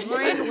all times.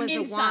 Lauren was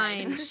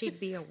Inside. a wine, she'd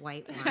be a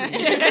white wine.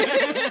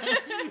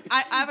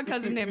 I have a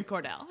cousin named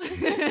Cordell.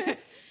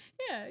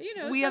 Yeah, you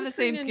know, We have the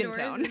same sunscreen skin indoors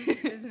tone.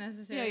 is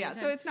necessary. Yeah.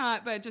 So it's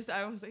not, but just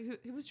I was like,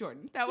 it was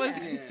Jordan. That was.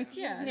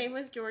 Yeah. His name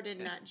was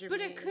Jordan, not Jermaine.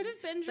 But it could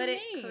have been Jermaine. But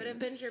it could have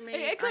been Jermaine.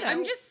 It could I have. I'm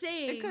know- just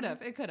saying. It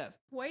could have.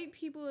 White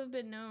people have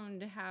been known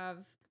to have.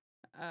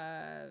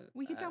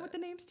 We get down with the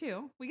names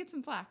too. We get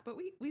some flack, but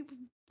we've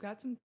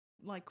got some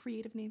like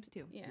creative names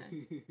too. Yeah.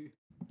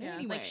 Yeah. Like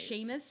Anyways.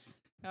 Seamus.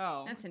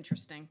 Oh, That's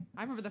interesting.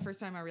 I remember the first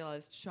time I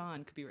realized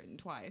Sean could be written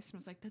twice, and I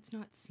was like, "That's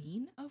not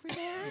seen over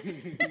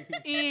there."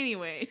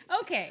 Anyway,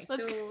 Okay.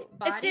 So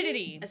body?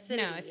 Acidity.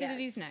 Acidity. No,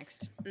 acidity's yes.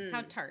 next. Mm.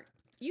 How tart?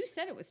 You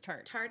said it was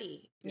tart.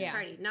 Tardy. Yeah.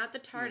 Tardy. Not the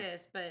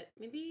tartest, but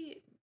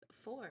maybe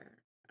 4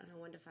 on a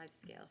 1 to 5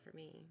 scale for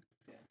me.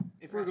 Yeah.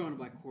 If we're going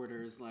by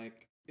quarters,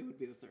 like it would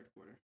be the third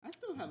quarter. I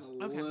still have a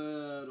Okay.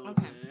 little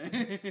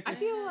Okay. bit. I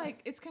feel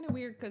like it's kind of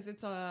weird because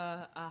it's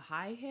a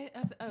high hit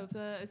of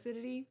the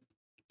acidity.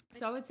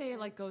 So I would say it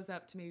like goes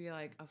up to maybe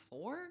like a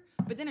 4,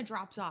 but then it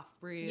drops off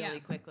really Yeah.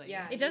 quickly.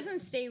 Yeah. It doesn't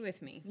stay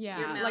with me. Yeah.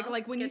 Your Like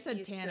mouth when you gets said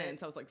used to tannins,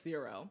 it. I was like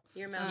 0.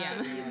 Your mouth Yeah.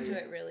 gets used to Yeah.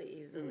 it really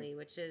easily,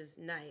 which is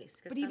nice.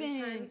 Because But even-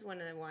 sometimes when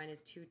the wine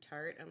is too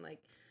tart, I'm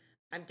like,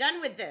 I'm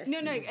done with this. No,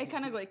 it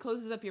kind of like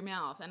closes up your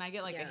mouth, and I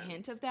get like a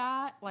hint of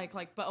that, like,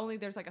 but only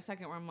there's like a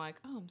second where I'm like,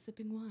 oh, I'm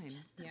sipping wine.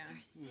 Just the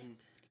first sip.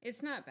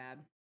 It's not bad.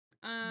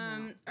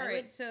 No. All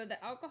right, so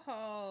the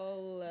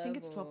alcohol level, I think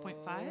it's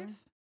 12.5.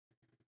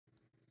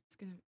 It's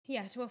gonna.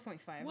 Yeah,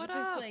 12.5. What which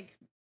up? is like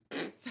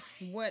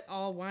what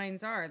all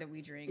wines are that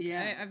we drink.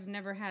 Yeah. I've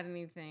never had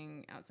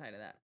anything outside of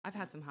that. I've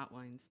had some hot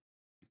wines.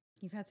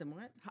 You've had some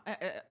what?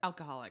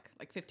 Alcoholic,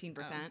 like 15%.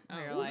 Oh.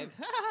 Where you're Oh. like,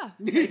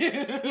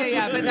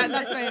 yeah, but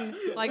that's when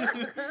like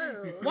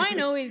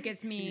Wine always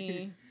gets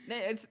me.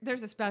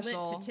 there's a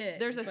special Lit to tit,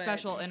 there's a but-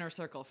 special inner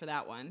circle for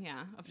that one.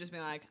 Yeah, of just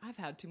being like, I've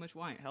had too much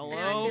wine. And I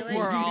Hello, feel like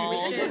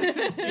world. we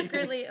should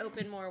secretly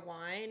open more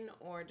wine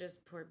or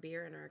just pour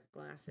beer in our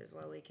glasses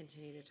while we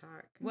continue to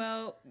talk.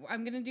 Well,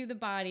 I'm gonna do the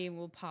body, and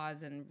we'll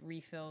pause and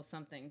refill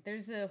something.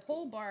 There's a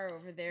whole bar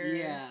over there.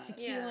 Yeah. Of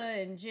tequila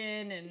and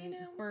gin and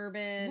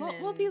bourbon.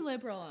 We'll and be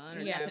liberal on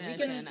our Yeah, we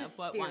definition can- of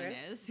what wine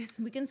spirits. is.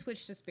 We can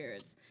switch to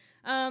spirits.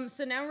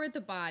 So now we're at the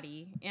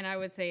body, and I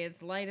would say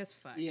it's light as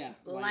fuck. Yeah.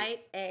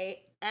 Light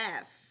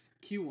AF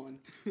Q1.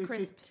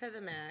 Crisp. to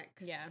the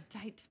max. Yeah.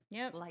 Tight,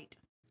 Yep. light.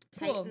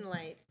 Tight Cool. and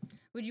light.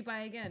 Would you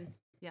buy again?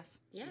 Yes.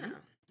 Yeah.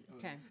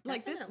 Okay.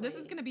 Like this is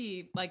Definitely. gonna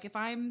be like if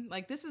I'm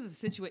like this is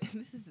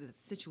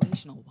a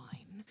situational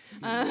wine.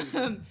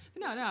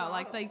 No,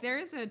 like there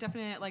is a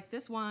definite like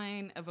this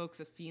wine evokes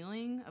a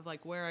feeling of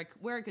like where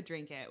I could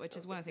drink it, which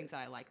is one of the things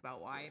that I like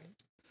about wine.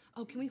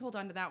 Oh, can we hold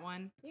on to that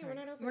one? Yeah, Sorry. we're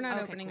not opening. We're not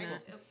Okay, opening cool.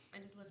 that. I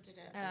just lifted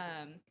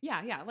it.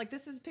 Yeah, like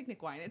this is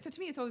picnic wine. And so to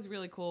me, it's always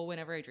really cool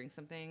whenever I drink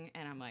something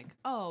and I'm like,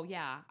 oh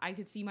yeah, I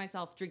could see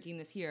myself drinking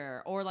this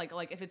here. Or like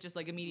if it's just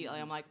like immediately,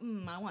 I'm like,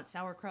 I want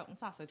sauerkraut and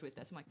sausage with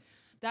this. I'm like,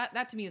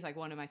 that to me is like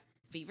one of my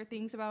favorite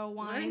things about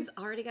wine. Lauren's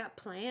already got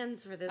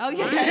plans for this. Oh wine.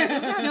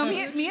 yeah, no,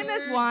 me and this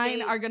Future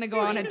wine are gonna dates. go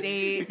on a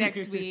date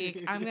next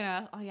week. I'm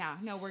gonna. Oh yeah,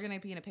 no, we're gonna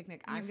be in a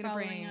picnic. You're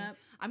following up?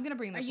 I'm gonna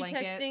bring the Are you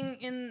blankets.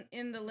 texting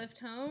in the lift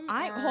home?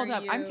 Hold or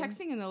up. I'm you-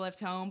 texting in the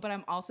lift home, but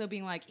I'm also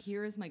being like,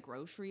 here is my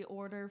grocery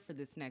order for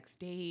this next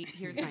date.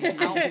 Here's my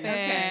outfit.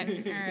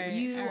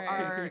 Okay, all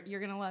right. You're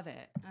gonna love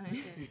it. I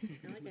like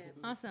it.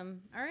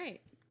 Awesome. All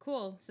right.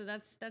 Cool. So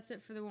that's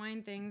it for the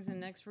wine things, and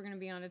next we're gonna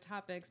be on to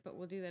topics, but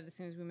we'll do that as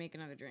soon as we make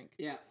another drink.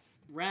 Yeah.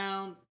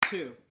 Round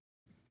 2.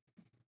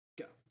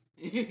 Go.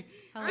 Hello.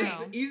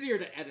 It's easier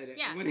to edit it.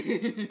 Yeah. when-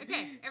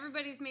 Okay.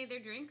 Everybody's made their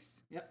drinks.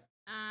 Yep.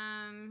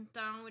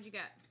 Donald, what'd you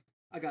got?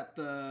 I got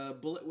the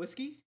bullet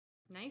whiskey.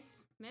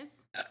 Nice,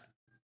 miss.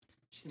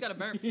 She's got a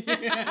burp.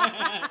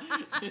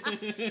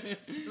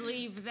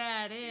 Leave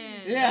that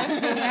in.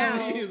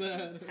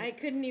 Yeah. I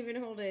couldn't even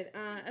hold it.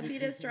 A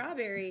pita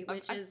strawberry,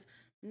 which is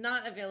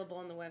not available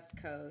on the West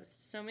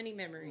Coast. So many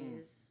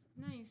memories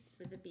Nice.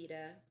 with the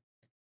pita.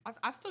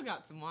 I've still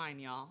got some wine,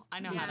 y'all. I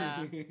know Yeah.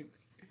 how to.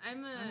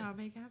 I'm I know how a. to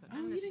make happen. Oh,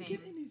 I'm you the didn't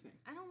get same. anything.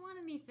 I don't want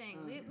anything.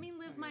 Let me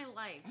live okay. my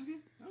life.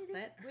 Okay.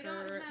 Let We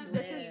don't her have.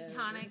 This live. is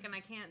tonic, and I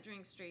can't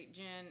drink straight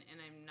gin, and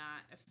I'm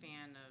not a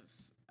fan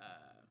of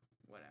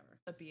whatever.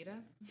 A beta.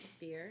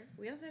 beer.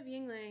 We also have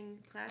Yingling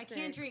I classic.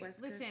 can't drink.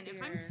 West Coast Listen, if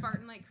beer. I'm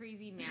farting like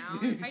crazy now,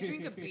 if I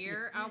drink a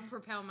beer, I'll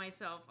propel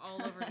myself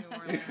all over New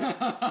Orleans.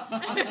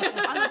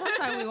 On the plus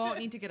side, we won't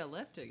need to get a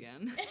lift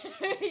again.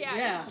 Yeah,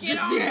 Yeah. just get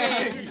on Yeah,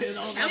 it. just get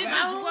on This it.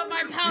 is what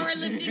my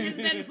powerlifting has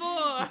been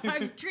for.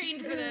 I've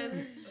trained for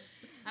this.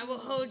 I will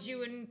hold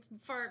you and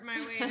fart my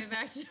way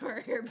back to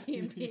our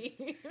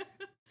Airbnb.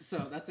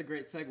 So that's a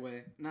great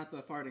segue. Not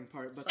the farting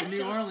part, but the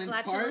New Orleans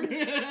part.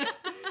 Flatulence.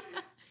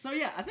 So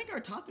yeah, I think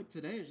our topic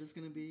today is just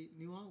gonna be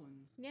New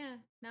Orleans. Yeah,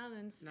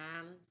 Nolans.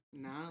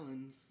 New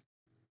Orleans.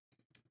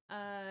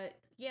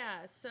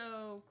 Yeah,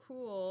 so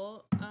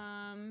cool.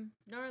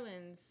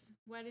 Norlands.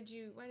 Why did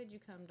you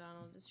come,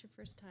 Donald? It's your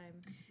first time.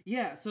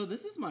 Yeah, so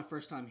this is my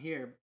first time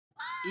here,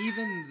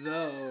 even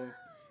though,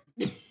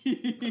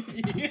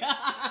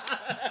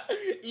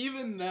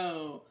 even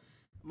though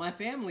my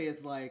family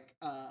is like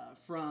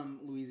from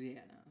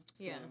Louisiana.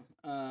 So,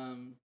 Yeah.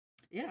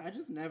 Yeah, I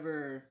just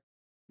never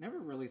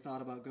really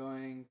thought about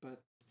going,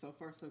 but so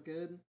far so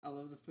good. I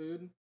love the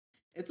food.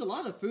 It's a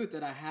lot of food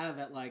that I have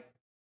at like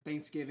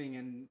Thanksgiving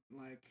and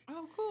like.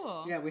 Oh,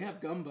 cool. Yeah, we have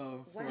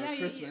gumbo for Yeah,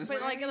 Christmas.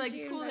 but like Why it's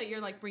did you cool that invite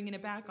you're like us bringing to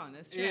it back Houston? on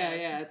this trip.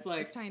 yeah, it's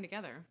like It's tying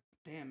together.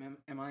 damn,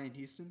 am I in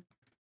Houston?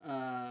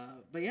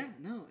 But yeah,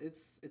 no,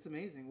 it's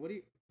amazing.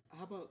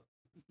 How about,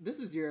 this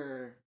is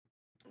your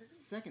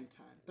second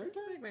time, third This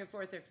is time? like my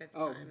fourth or fifth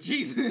Oh, time.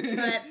 jeez.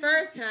 But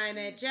first time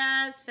at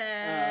Jazz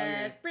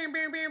yeah. Fest.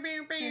 50th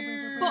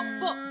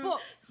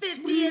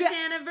Sweet.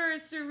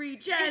 anniversary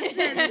Jazz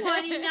Fest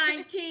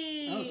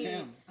 2019. Oh,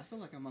 damn. I feel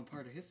like I'm a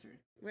part of history.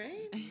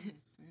 Right?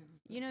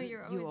 You know,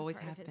 you're You always, always a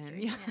part have of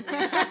been, history.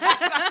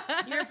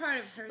 yeah. You're a part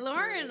of her Laura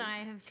story. and I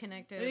have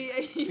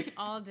connected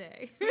all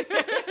day.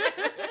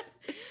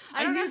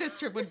 I don't knew know. this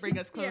trip would bring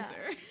us Yeah.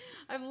 closer.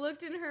 I've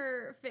looked in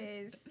her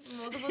face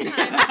multiple times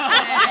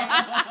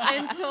today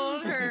and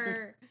told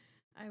her,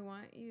 I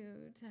want you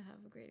to have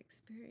a great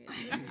experience.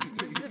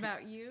 This is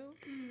about you.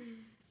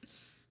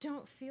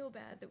 Don't feel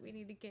bad that we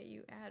need to get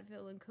you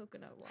Advil and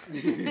coconut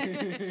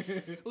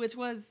water. Which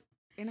was,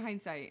 in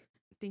hindsight,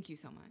 Thank you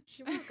so much.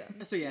 You're welcome.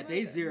 So yeah,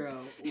 day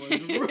 0 was. I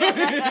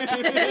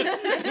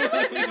feel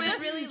like we went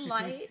really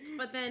light,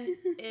 but then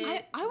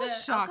I was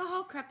the shocked.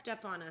 alcohol crept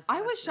up on us. I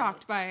was last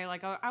shocked by,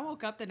 like, I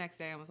woke up the next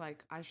day and was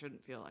like, I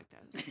shouldn't feel like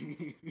this.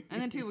 And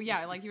then too,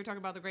 yeah, like you were talking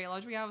about the great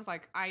lunch we had, I was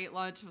like, I ate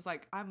lunch, was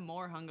like, I'm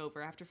more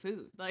hungover after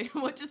food. Like,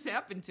 what just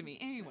happened to me?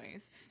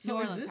 Anyways. So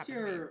New is Orleans this happened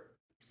to me. your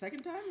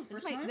second time or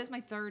first time? This is my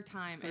third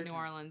time in Third New time.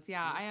 Orleans.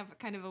 Yeah, I have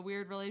kind of a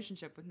weird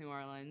relationship with New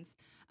Orleans.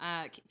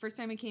 First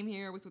time I came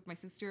here was with my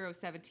sister. I was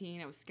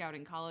 17. I was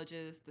scouting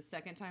colleges. The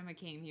second time I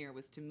came here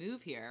was to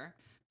move here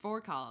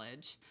for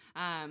college.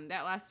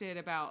 That lasted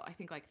about, I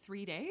think, like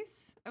 3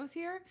 days I was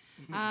here.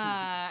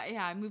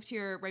 Yeah, I moved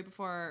here right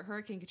before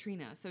Hurricane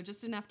Katrina. So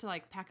just enough to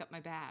like pack up my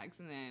bags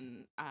and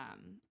then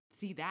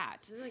see that.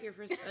 This is like your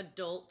first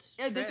adult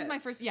trip. This is my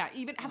first,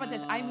 even, how about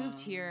this? I moved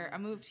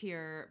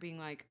here being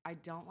like, I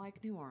don't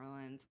like New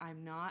Orleans.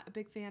 I'm not a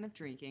big fan of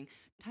drinking.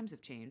 Times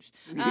have changed.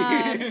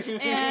 And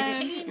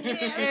 15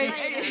 years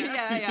later.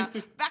 yeah.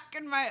 Back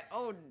in my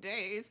old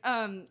days.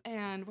 And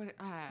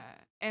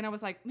I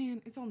was like,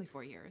 man, it's only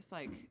 4 years.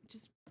 Like,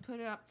 just put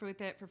it up with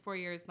it for 4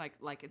 years, like,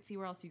 and see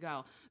where else you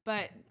go.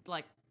 But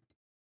like,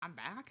 I'm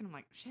back, and I'm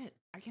like, shit,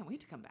 I can't wait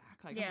to come back.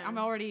 Like, Yeah. I'm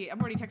already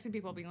texting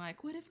people, being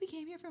like, what if we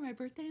came here for my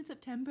birthday in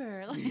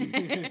September? Like,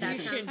 That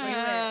sounds should like do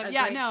a it.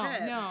 yeah, great no,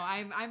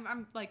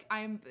 trip.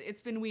 I'm.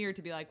 It's been weird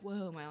to be like,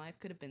 whoa, my life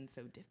could have been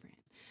so different.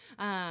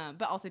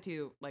 But also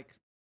too, like,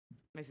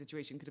 my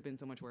situation could have been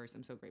so much worse.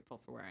 I'm so grateful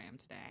for where I am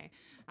today.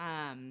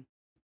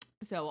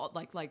 So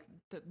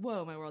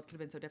whoa, my world could have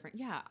been so different.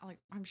 Yeah, like,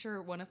 I'm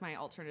sure one of my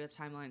alternative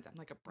timelines, I'm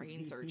like a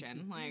brain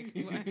surgeon.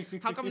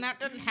 Like, how come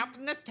that didn't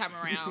happen this time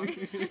around?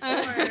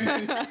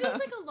 That feels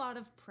like a lot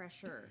of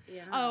pressure.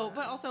 Yeah. Oh,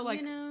 but also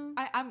like, You know?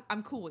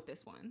 I'm cool with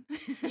this one.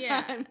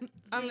 Yeah.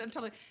 I'm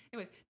totally.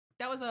 Anyways,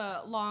 that was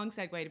a long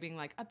segue to being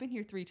like, I've been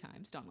here 3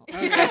 times, Donald.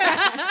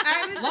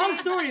 I would Long say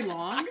story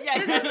long.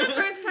 this is the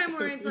first time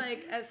where it's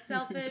like a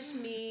selfish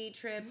me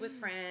trip with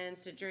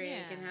friends to drink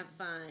Yeah. and have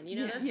fun. You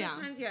know, Yeah. those Yeah.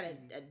 first times you had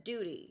a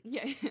duty.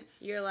 Yeah.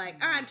 You're like,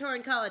 oh, I'm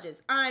touring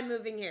colleges. I'm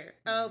moving here.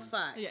 Oh,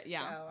 fuck. Yeah.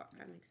 So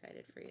I'm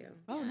excited for you.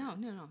 Oh, Yeah.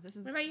 no. This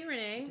is What about you,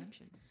 Renee?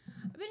 redemption.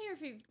 I've been here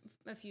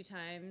a few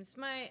times.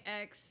 My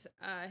ex,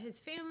 his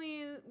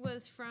family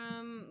was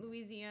from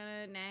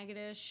Louisiana, Natty.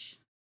 If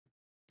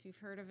you've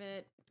heard of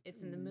it,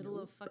 it's in the middle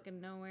of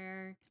fucking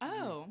nowhere.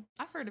 Oh,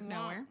 I've heard of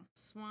nowhere.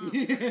 Swamp.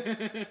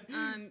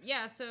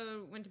 Yeah,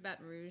 so went to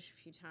Baton Rouge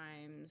a few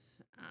times.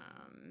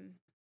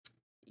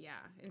 Yeah,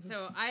 and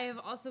so I have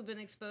also been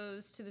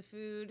exposed to the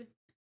food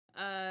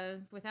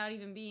without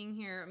even being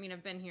here. I mean,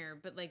 I've been here,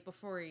 but like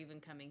before even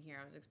coming here,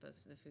 I was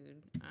exposed to the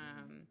food.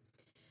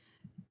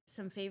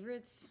 Some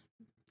favorites.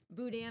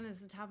 Boudin is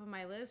the top of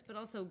my list, but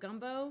also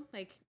gumbo.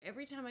 Like,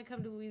 every time I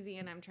come to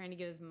Louisiana, I'm trying to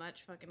get as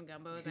much fucking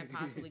gumbo as I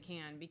possibly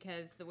can,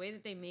 because the way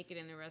that they make it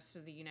in the rest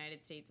of the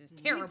United States is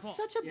terrible. It's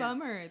such a Yeah.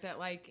 bummer that,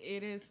 like,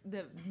 it is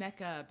the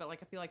mecca, but, like,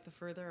 I feel like the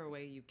further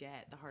away you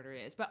get, the harder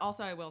it is. But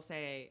also, I will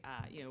say,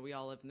 we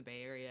all live in the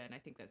Bay Area, and I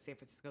think that San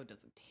Francisco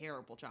does a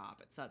terrible job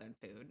at Southern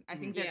food. I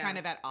think they're Yeah. kind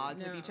of at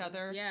odds with No. each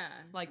other. Yeah.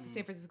 Like,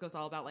 San Francisco's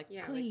all about, like,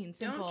 Yeah, clean, like,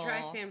 simple. don't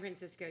try San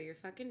Francisco. You're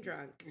fucking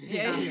drunk.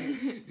 Yeah. Stop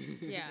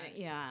it. Yeah.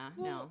 Yeah,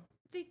 Well, no.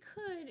 they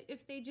could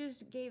if they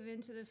just gave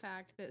into the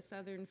fact that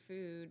Southern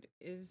food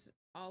is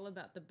all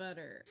about the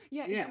butter.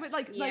 Yeah, Yeah. but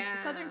like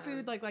Yeah. Southern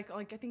food, like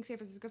I think San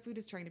Francisco food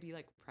is trying to be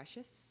like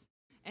precious,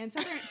 and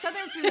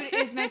Southern food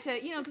is meant to,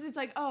 because it's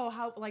like, oh,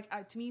 how, like,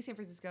 to me, San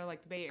Francisco,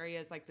 like the Bay Area,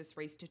 is like this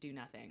race to do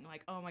nothing.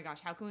 Like, oh my gosh,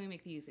 how can we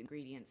make these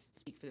ingredients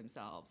speak for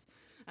themselves?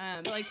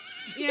 Like,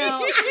 sorry,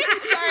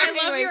 I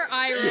love anyways. your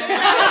eye roll.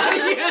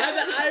 Yeah,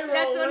 the eye roll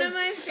That's one was of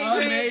my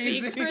favorite.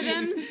 amazing. Speak for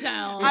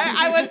themselves.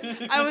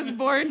 I was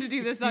born to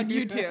do this on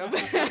YouTube.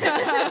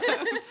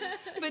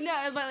 But no,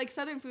 but like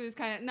Southern food is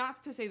kind of,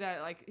 not to say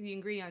that like the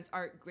ingredients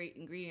aren't great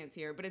ingredients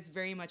here, but it's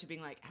very much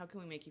being like, how can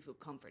we make you feel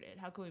comforted?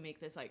 How can we make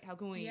this, like, how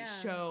can we Yeah.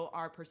 show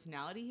our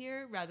personality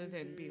here, rather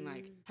than being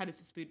like, how does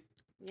this food,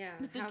 Yeah.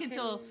 the food can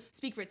still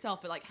speak for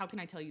itself, but like, how can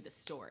I tell you the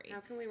story? How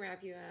can we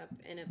wrap you up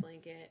in a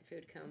blanket,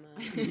 food coma,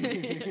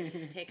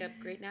 take a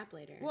great nap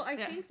later? Well, I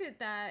Yeah. think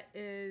that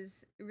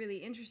is really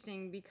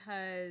interesting,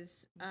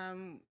 because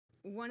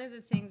one of the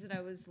things that I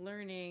was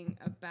learning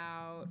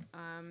about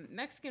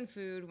Mexican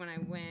food when I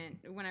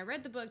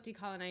read the book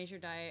Decolonize Your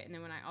Diet, and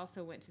then when I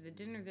also went to the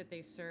dinner that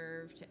they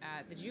served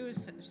at the Jewish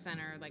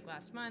Center like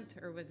last month,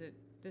 or was it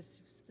this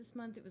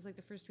month? It was like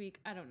the first week.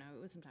 I don't know.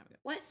 It was some time ago.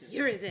 What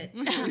year is it?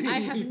 I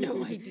have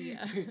no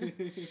idea.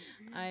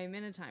 I'm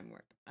in a time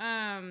warp.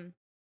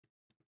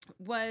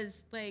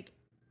 Was like,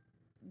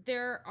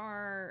 there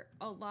are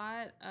a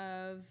lot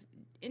of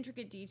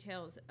intricate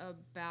details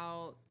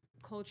about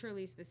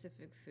culturally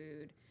specific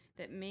food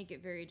that make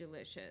it very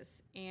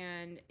delicious.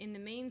 And in the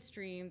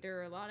mainstream, there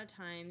are a lot of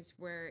times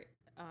where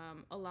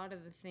a lot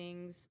of the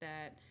things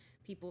that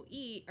people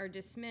eat are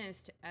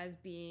dismissed as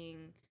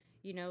being,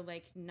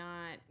 like,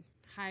 not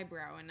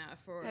highbrow enough,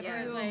 or Have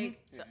Yeah. you-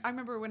 like, I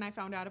remember when I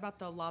found out about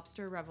the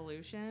lobster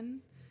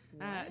revolution.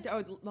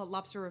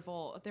 Lobster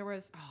Revolt. There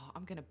was. Oh,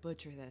 I'm gonna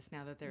butcher this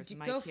now that there's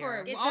Mike Go here. for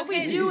it. It's All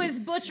okay. we do is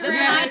butcher The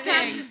everything.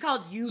 podcast is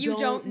called You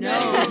Don't Know.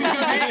 Know. So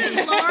this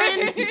is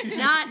Lauren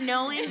not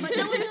knowing, but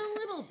knowing a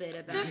little bit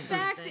about The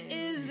fact something.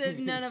 is that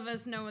none of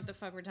us know what the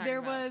fuck we're talking There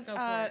about. was Go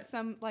for it.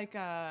 some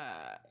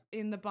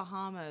in the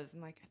Bahamas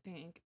in I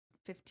think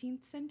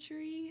 15th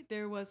century.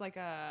 There was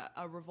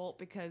a revolt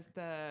because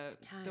the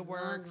Time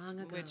works long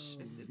ago. which.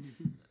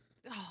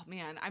 Oh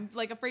man, I'm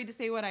afraid to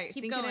say what I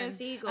think going. it is.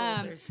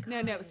 Seagulls or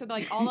No. So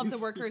all of the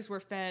workers were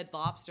fed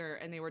lobster,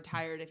 and they were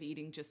tired of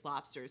eating just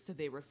lobsters, so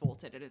they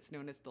revolted, and it's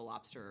known as the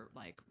lobster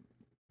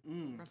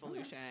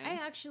revolution. I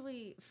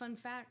actually, fun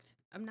fact,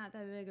 I'm not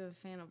that big of a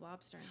fan of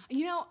lobster.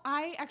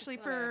 I actually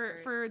That's what I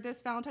heard. for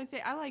this Valentine's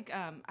Day, I like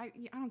I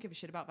don't give a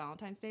shit about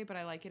Valentine's Day, but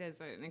I like it as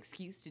an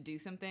excuse to do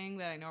something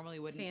that I normally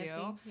wouldn't Fancy,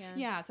 do.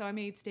 yeah. So I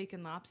made steak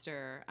and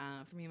lobster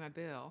for me and my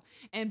boo,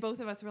 and both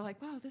of us were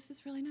like, "Wow, this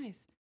is really nice."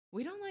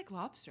 We don't like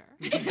lobster.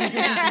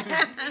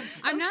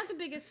 I'm not the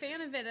biggest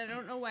fan of it. I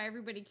don't know why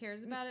everybody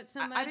cares about it so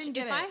much. I didn't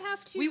get if it. I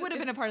have to, We would have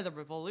been a part of the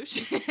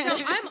revolution. So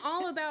I'm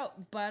all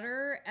about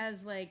butter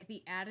as like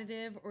the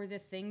additive or the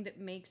thing that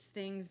makes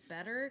things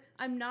better.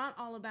 I'm not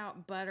all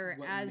about butter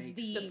What as makes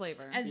the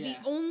flavor. as the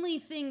Yeah. only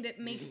thing that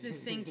makes this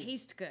thing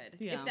taste good.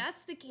 Yeah. If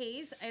that's the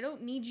case, I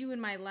don't need you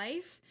in my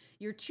life.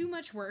 You're too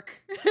much work.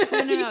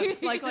 No.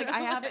 It's like I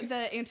have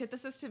the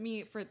antithesis to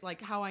me for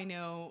how I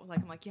know.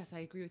 I'm like, yes, I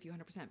agree with you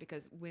 100%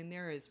 because when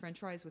there is French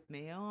fries with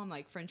mayo, I'm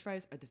like, French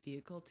fries are the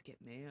vehicle to get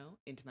mayo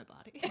into my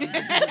body.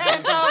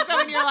 so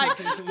when you're like,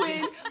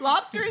 when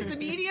lobster is the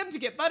medium to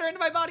get butter into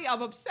my body,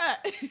 I'm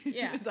upset.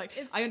 Yeah. It's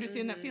I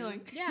understand that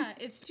feeling. Yeah,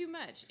 it's too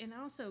much and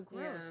also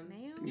gross,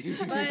 mayo.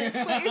 But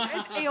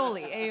It's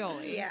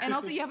aioli. Yeah. And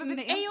also you haven't been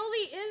to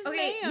Aioli is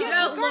okay, mayo.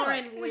 no, Garlic.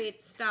 Lauren,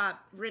 wait,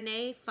 stop.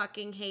 Renee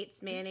fucking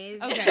hates mayonnaise.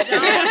 Okay.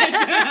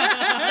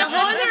 The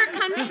whole entire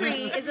country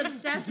is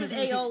obsessed with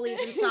aiolis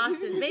and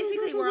sauces.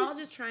 Basically, we're all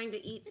just trying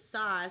to eat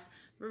sauce.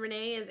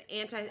 Renee is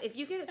anti. If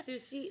you get a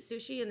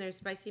sushi and there's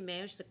spicy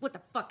mayo, she's like, "What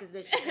the fuck is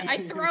this shit?" I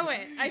throw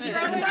it. Throws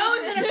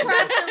it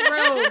across the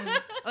room.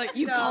 Like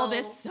you So- call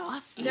this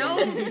sauce?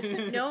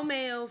 No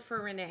mayo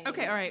for Renee.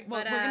 Okay, all right.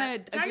 Well, But, we're gonna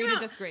talking agree to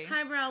about disagree.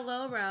 Highbrow,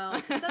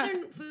 lowbrow.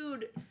 Southern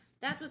food.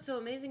 That's what's so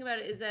amazing about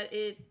it is that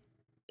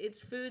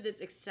it's food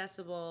that's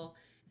accessible,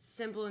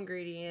 simple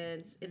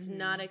ingredients. It's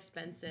not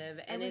expensive,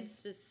 and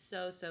it's just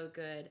so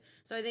good.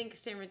 So I think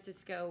San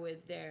Francisco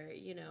with their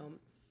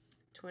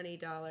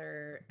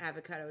 $20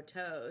 avocado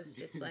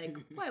toast. It's like,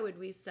 why would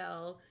we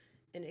sell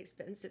an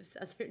expensive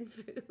Southern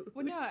food?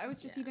 Well, no, I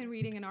was just even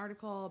reading an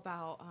article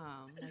about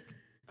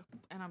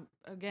and I'm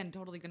again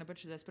totally gonna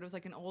butcher this, but it was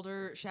an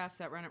older chef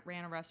that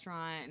ran a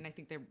restaurant, and I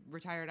think they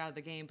retired out of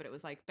the game. But it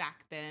was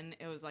back then,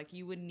 it was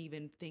you wouldn't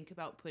even think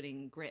about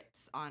putting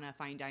grits on a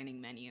fine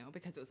dining menu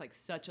because it was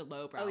such a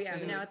lowbrow. Oh yeah,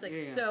 food. but now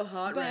it's so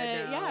hot But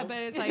right now. yeah, but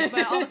it's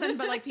but all of a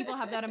sudden, people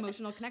have that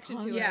emotional connection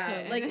to yeah,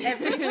 it.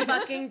 every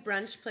fucking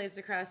brunch place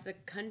across the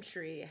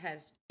country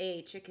has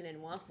a chicken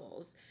and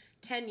waffles.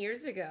 10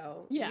 years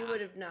ago, Yeah. you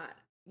would have not.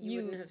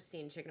 You wouldn't have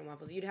seen chicken and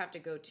waffles. You'd have to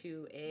go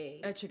to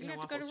a chicken You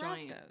and have to go waffles to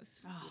joint.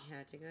 Roscoe's. You'd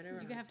have to go to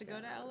Roscoe's. You have to go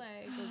to LA.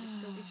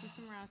 Go get you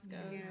some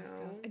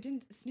Roscoe's. I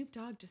didn't. Snoop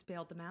Dogg just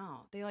bailed them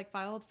out. They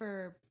filed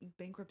for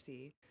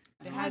bankruptcy.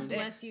 They God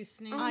bless you,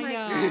 Snoop. Oh my I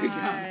know.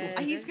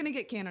 God. He's gonna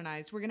get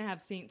canonized. We're gonna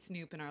have Saint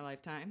Snoop in our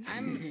lifetime.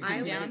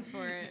 I'm down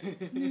for it.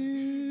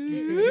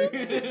 He's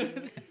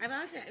amazing.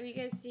 Have you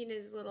guys seen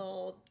his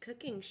little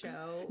cooking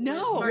show?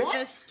 No. with Martha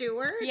What?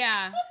 Stewart.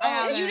 Yeah.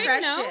 it's You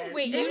didn't know? precious.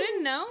 Wait, you It's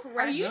didn't know?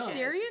 Are you precious.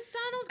 serious,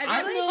 Donald?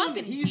 I've known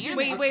fucking he's damn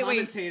been it. a Wait.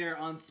 commentator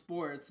on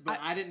sports, but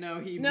I didn't know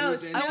he No,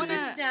 moved into Snoop wanna-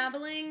 is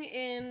dabbling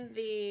in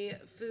the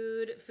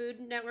Food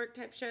Network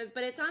type shows,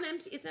 but it's on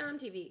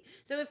MTV.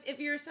 So if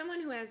you're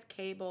someone who has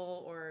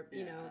cable or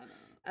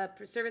a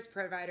service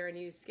provider and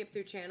you skip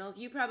through channels,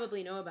 you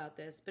probably know about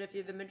this. But if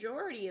you're the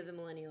majority of the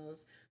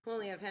millennials who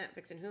only have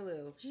Netflix and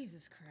Hulu,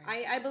 Jesus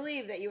Christ. I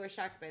believe that you were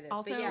shocked by this.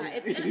 Also- but yeah,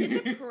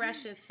 it's a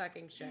precious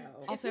fucking show.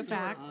 Also,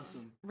 facts.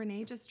 Awesome.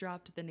 Renee just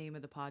dropped the name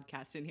of the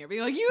podcast in here,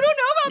 being like, "You don't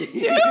know about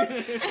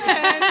Snoop?"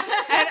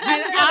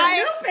 and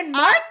Snoop and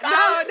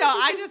Martha. No,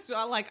 I just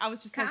I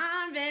was just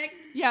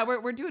Convict. yeah,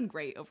 we're doing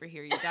great over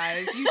here, you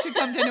guys. You should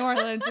come to New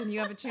Orleans when you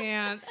have a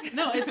chance.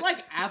 No, it's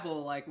like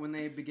Apple, when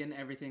they begin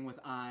everything with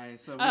I.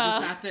 So we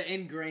just have to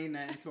ingrain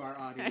that into our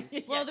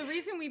audience. Well, the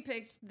reason we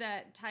picked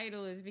that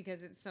title is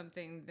because it's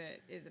something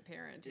that is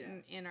apparent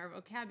in our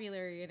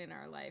vocabulary and in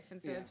our life.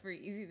 And so it's very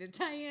easy to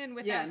tie in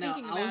without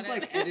thinking about it. I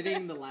was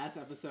editing the last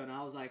episode and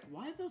I was like,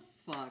 why the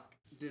fuck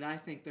did I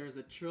think there was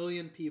 1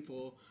 trillion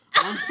people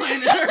on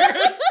planet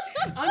Earth?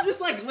 I'm just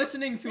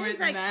listening to It's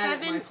it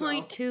mad at myself.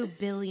 7.2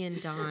 billion,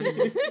 Don. A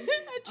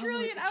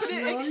trillion. I was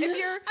if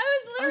you're I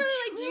was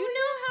literally do you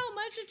know how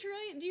much a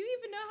trillion? Do you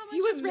even know how much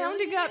he was a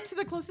rounding million up to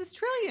the closest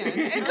trillion.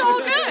 It's all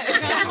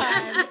good.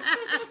 God.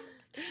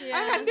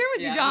 Yeah. I'm there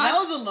with you, Don. That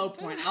was a low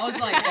point. I was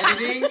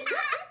editing.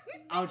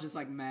 I was just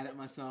like mad at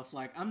myself.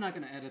 Like, I'm not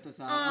gonna edit this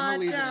out. Aw, I'm gonna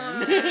leave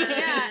don't. it in.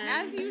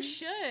 Yeah, as you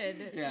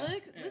should. Yeah.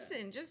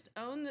 Listen, just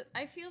own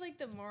I feel like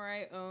the more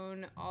I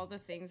own all the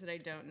things that I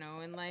don't know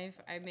in life,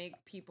 I make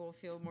people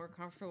feel more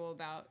comfortable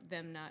about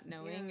them not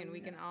knowing, and we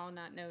can all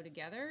not know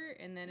together,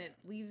 and then it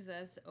leaves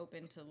us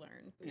open to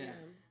learn. Yeah.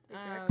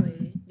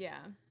 Exactly. Yeah.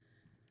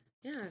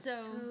 Yeah, So,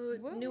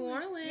 what New were-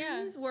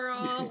 Orleans,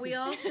 yeah. we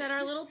all said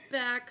our little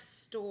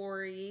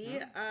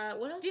backstory.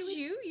 What else Did we-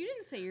 you? You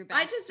didn't say your backstory.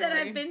 I just said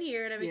I've been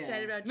here and I'm Yeah.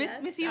 excited about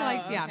Jess. Missy Oh,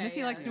 likes, okay, Missy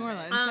yeah, likes New that's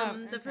Orleans.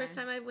 right. The first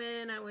Okay. time I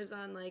went, I was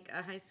on like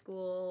a high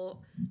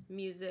school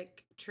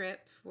music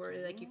trip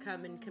where like you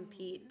come and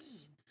compete.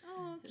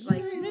 Oh, cute.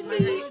 Like my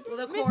high school,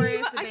 the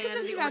chorus, the I band, could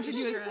just the imagine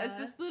you orchestra. as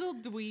this little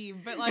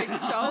dweeb, but like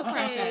so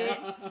Okay,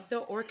 precious. the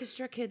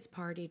orchestra kids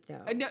partied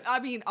though. No, I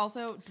mean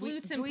also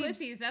Flutes and dweebs.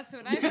 pussies, that's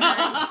what I've heard.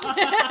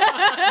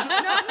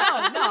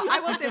 No. I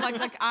will say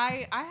like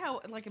I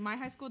have like in my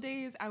high school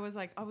days, I was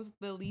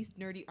the least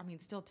nerdy. I mean,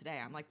 still today,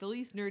 I'm like the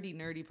least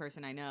nerdy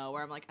person I know.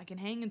 Where I'm like I can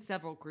hang in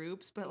several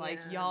groups, but like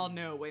Yeah. y'all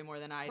know way more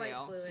than I Quite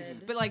do.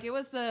 fluid. But like it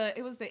was the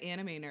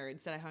anime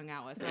nerds that I hung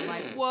out with. They're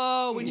like,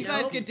 whoa, when you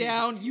guys Nope. get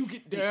down, you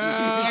get down.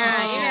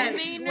 Yeah, you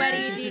guys Anime sweaty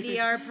nerds.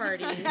 DDR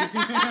parties.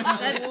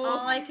 That's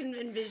all I can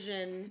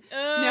envision.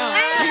 No.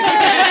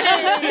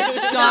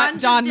 Hey!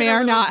 just Don did may a or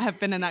little- not have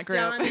been in that group.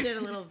 Don did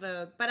a little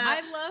Vogue, but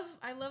I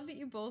love that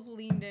you both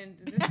leaned in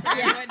to describe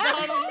what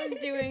Donald was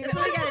doing. That's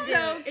That what we was gotta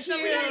so do. It's cute.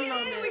 a leading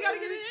moment. We gotta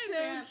get It it was in, so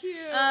man.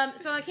 cute.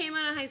 So I came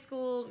on a high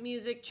school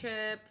music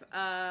trip.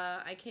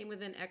 I came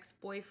with an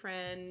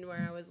ex-boyfriend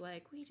where I was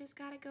like, we just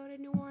gotta go to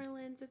New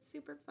Orleans. It's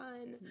super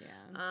fun.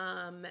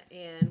 Yeah.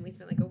 And we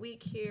spent like a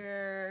week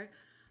here.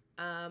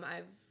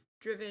 I've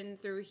driven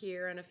through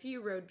here on a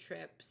few road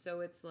trips, so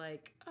it's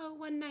like,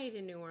 one night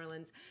in New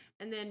Orleans.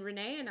 And then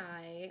Renee and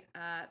I,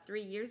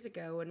 3 years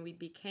ago, when we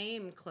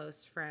became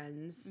close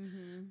friends,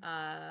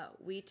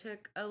 we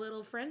took a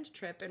little friend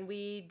trip, and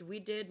we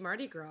did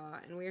Mardi Gras,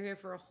 and we were here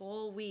for a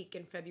whole week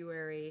in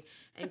February.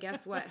 And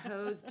guess what?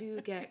 Hoes do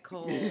get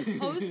cold.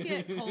 Hoes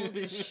get cold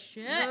as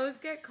shit. Hoes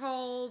get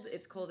cold.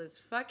 It's cold as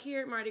fuck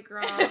here at Mardi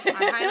Gras.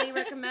 I highly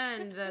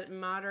recommend the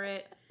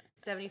moderate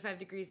 75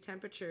 degrees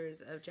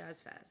temperatures of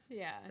Jazz Fest.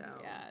 Yeah, So.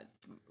 yeah.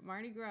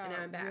 Mardi Gras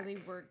And I'm really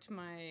back. worked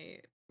my.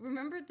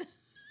 Remember the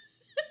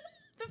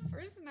the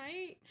first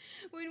night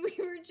when we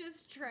were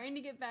just trying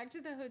to get back to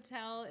the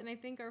hotel, and I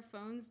think our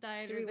phones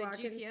died Did or we the walk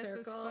in GPS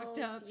was fucked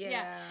up. circles?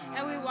 Yeah.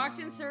 And we walked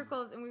in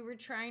circles, and we were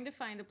trying to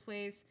find a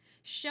place.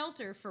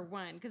 Shelter for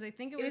one, because I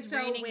think it was so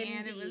raining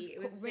and it windy.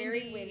 was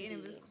very windy and it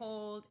was windy.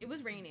 cold. It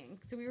was raining,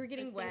 so we were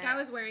getting I wet. think I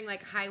was wearing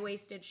like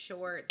high-waisted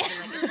shorts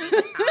and like a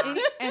tank top.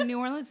 And New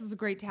Orleans is a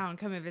great town.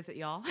 Come and visit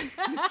y'all.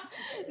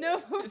 No,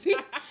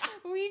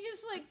 we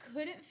just like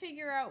couldn't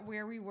figure out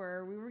where we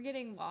were. We were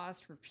getting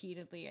lost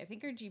repeatedly. I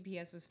think our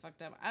GPS was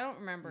fucked up. I don't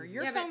remember.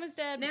 Your Yeah, phone but was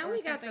dead. Now or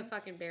we got the something.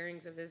 fucking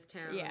bearings of this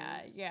town.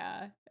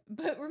 Yeah.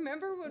 But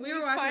remember when We we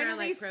were walking around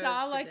finally like pros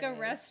saw like a today.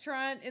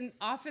 restaurant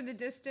off in the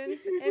distance,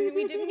 and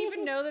we didn't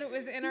even know that it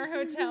was in our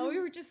hotel. We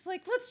were just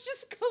like, let's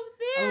just go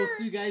there. Oh,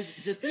 so you guys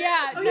just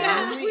Yeah,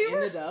 randomly we were.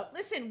 ended up.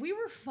 Listen, we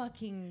were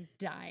fucking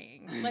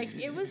dying. Like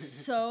it was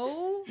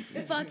so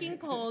fucking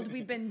cold.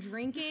 We'd been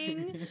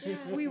drinking.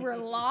 We were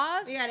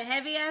lost. We had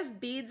heavy ass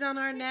beads on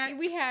our necks.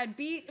 We had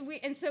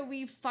and so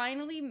we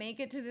finally make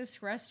it to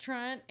this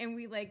restaurant, and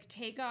we like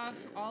take off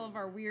all of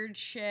our weird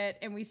shit,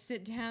 and we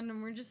sit down,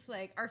 and we're just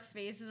like, our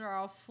faces are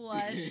all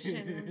flushed,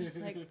 and we're just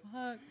like,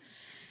 fuck.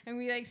 And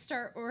we like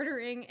start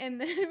ordering, and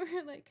then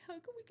we're like, how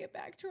can we get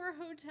back to our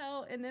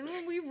hotel? And then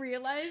when we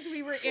realized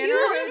we were in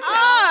our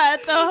hotel,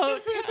 at the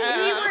hotel.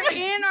 we were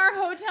in our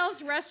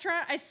hotel's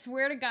restaurant. I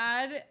swear to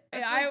God,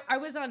 I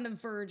was on the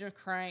verge of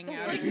crying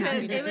out. like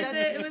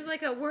It was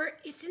like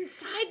it's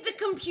inside the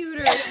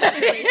computer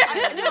situation.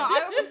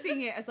 I was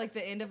seeing it as like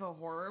the end of a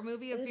horror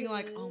movie of being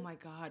like, oh my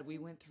god, we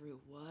went through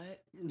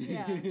what?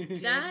 Yeah.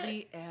 Did That-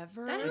 we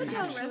ever? That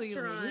hotel actually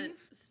restaurant leave?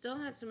 still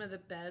had some of the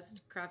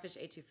best crawfish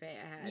etouffee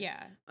I had.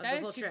 Yeah, of that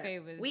the whole trip.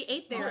 etouffee was. We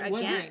ate there Oh,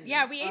 was again. it?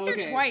 Yeah, we ate there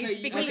Okay, twice so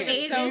you- because we it was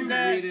ate so in good.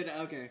 Rated,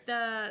 okay.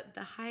 The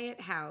Hyatt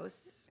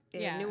House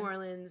in Yeah. New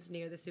Orleans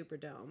near the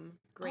Superdome.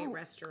 Great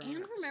restaurant.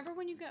 And remember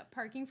when you got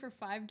parking for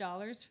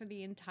 $5 for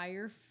the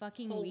entire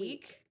fucking Whole week?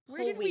 week. Where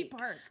Whole did week. we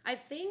park? I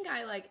think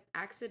I like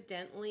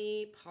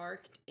accidentally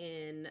parked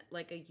in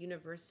like a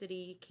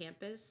university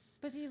campus.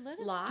 But they let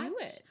us lot. do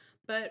it.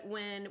 But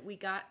when we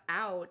got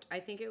out, I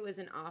think it was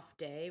an off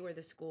day where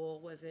the school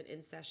wasn't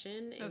in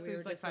session, Oh, and so we it were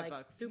was like just $5 like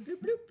bucks. bloop bloop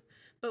bloop.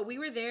 But we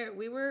were there.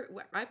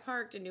 I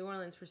parked in New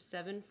Orleans for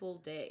 7 full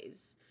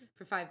days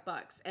for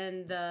 $5,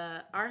 and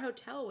our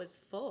hotel was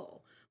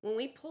full. When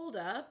we pulled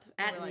up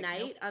at we're like, night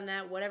nope. on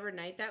that whatever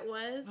night that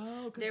was,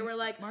 Oh, 'cause they were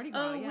like, Mardi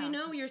Gras, "Oh, yeah. we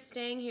know you're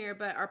staying here,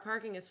 but our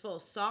parking is full.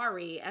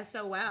 Sorry,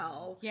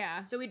 SOL."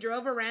 Yeah. So we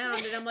drove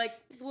around, and I'm like,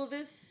 "Well,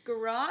 this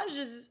garage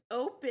is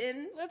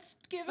open. Let's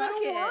give Fuck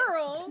it a it.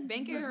 whirl.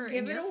 Bank Let's her give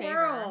in it your a favor.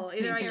 whirl.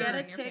 Either I Bank her get a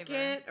in your favor.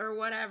 ticket or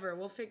whatever.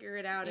 We'll figure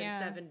it out in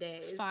 7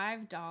 days."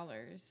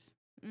 $5.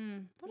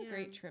 What a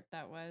great trip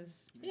that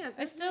was. Yeah,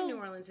 so New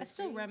Orleans I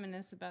still history.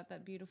 reminisce about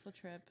that beautiful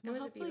trip. It was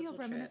a hopefully you'll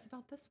beautiful reminisce trip.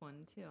 about this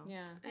one too.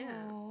 Yeah.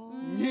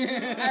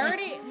 Yeah. I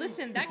already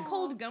listen. That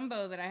cold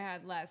gumbo that I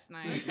had last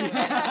night.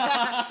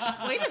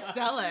 Way to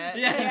sell it.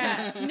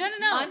 Yeah. No.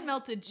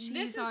 Unmelted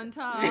cheese is- on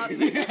top. It was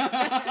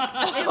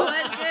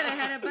good. I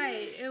had a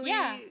bite.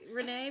 Yeah.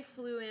 Renee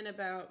flew in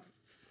about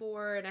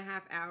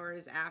 4.5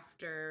 hours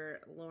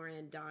after Laura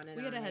and Dawn and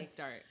We had a I. head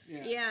start.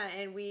 Yeah,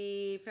 and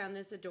we found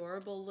this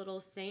adorable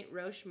little Saint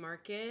Roch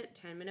market,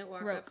 10-minute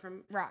walk up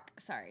from.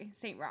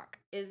 Saint Roch.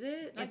 Is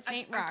it? It's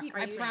Saint I Roch. keep-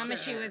 I are you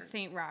promise you sure? it's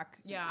Saint Roch.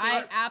 Yeah.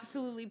 I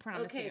absolutely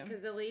promise Okay, you.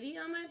 because the lady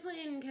on my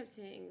plane kept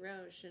saying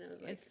Roche, and I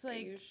was like, It's "Are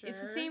like you sure?"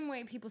 it's the same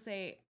way people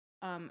say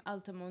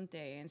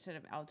Altamonte instead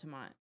of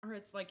Altamont. Or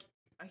it's like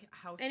a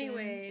house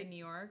Anyways. in New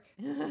York.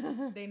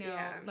 It's They know,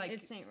 Yeah.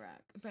 like, Saint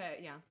Roch.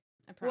 but yeah.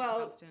 I promise.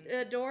 Well, Houston.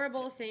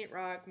 adorable Saint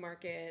Roch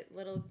market,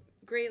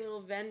 great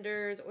little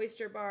vendors,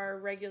 oyster bar,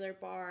 regular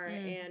bar,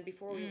 and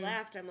before we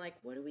left, I'm like,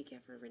 "What do we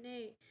get for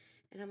Renee?"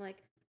 And I'm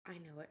like, "I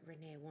know what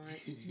Renee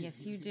wants."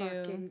 Yes, you do.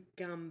 Fucking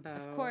gumbo.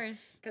 Of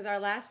course. Because our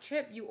last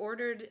trip, you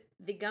ordered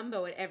the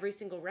gumbo at every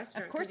single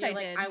restaurant. Of course 'cause you're I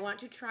like, did. I want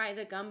to try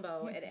the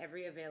gumbo at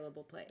every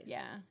available place.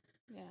 Yeah.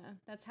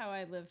 That's how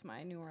I live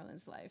my New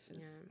Orleans life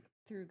is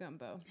through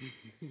gumbo.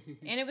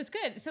 And it was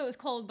good. So it was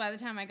cold by the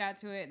time I got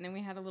to it, and then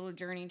we had a little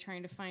journey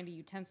trying to find a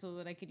utensil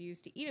that I could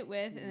use to eat it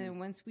with, and then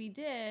once we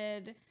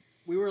did,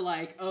 We were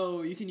like,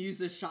 oh, you can use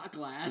this shot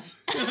glass.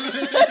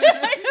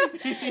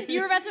 you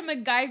were about to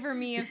MacGyver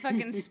me a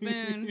fucking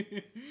spoon.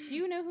 Do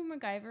you know who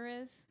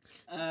MacGyver is?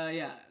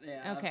 Yeah.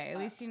 Okay, at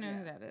least you know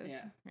who that is.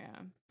 Yeah.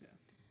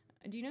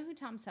 Do you know who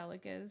Tom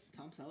Selleck is?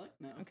 Tom Selleck?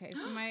 No. Okay,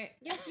 so my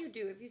Yes, you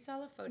do. If you saw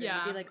the photo,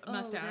 Yeah, you'd be like, "Oh,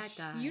 mustache.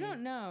 that guy." you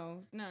don't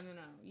know. No,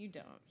 you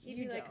don't. He'd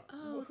You be like, don't.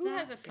 "Oh, who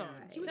has a that phone?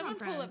 guy." He was Someone on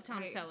pull up Friends, Tom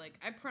right? Selleck.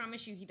 I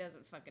promise you, he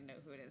doesn't fucking know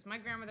who it is. My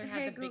grandmother had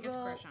Hey, the biggest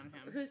Google, crush on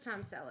him. Who's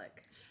Tom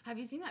Selleck? Have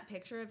you seen that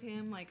picture of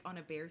him like on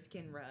a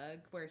bearskin rug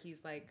where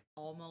he's like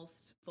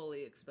almost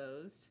fully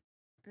exposed?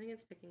 I think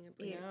it's picking up.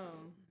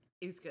 No.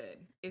 It's good.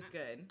 It's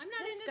good. I'm not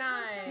This into guy.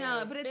 Tom Selleck.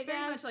 No, but it's Big very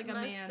ass much like a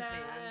man's man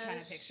kind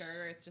mustache. of picture.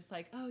 Where it's just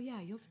like, oh yeah,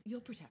 you'll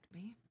protect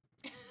me.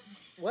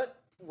 What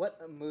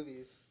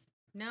movies?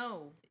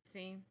 No.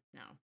 See?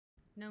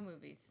 No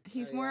movies.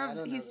 He's Oh, more yeah, I of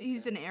don't know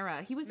he's this an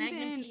era. He was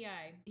Magnum even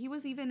PI. he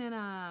was even in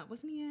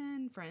wasn't he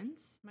in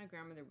Friends? My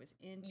grandmother was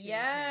into him.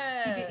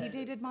 Yeah. He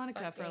dated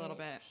Monica for a little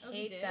bit. Oh,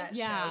 he Hate did? that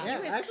Yeah. show. Yeah,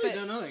 He was, I actually but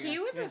don't know that guy. He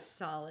was Yeah. a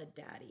solid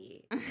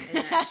daddy in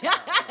that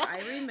show.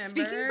 I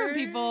remember. Speaking for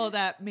people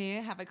that may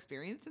have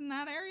experience in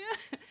that area,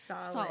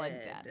 solid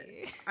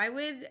daddy.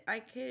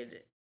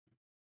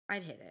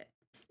 I'd hit it.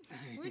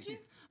 Would you?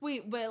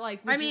 Wait, but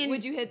like,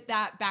 would you hit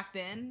that back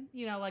then?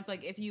 You know,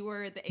 like if you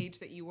were at the age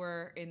that you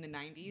were in the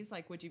 90s,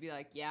 like, would you be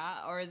like, yeah?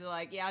 Or is it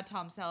like, yeah,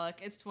 Tom Selleck,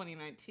 it's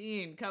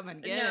 2019, come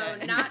and get No,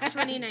 it? not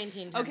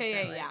 2019 Tom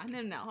Okay, Selleck.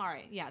 yeah. No, all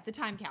right. Yeah, the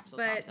time capsule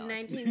But Tom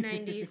Selleck.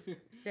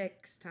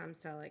 1996 Tom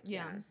Selleck,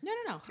 Yeah. yes.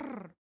 No.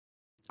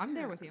 I'm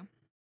there with you.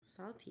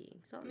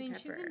 Salty. Salt I mean,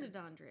 and she's pepper. into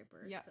Don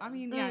Draper. Yeah, so. I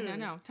mean,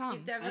 no. Tom.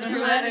 He's I definitely know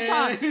who on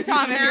that is.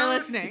 Tom, if you're Mount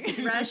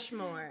listening.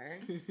 Rushmore.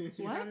 He's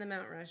What? on the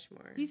Mount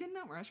Rushmore. He's in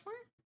Mount Rushmore?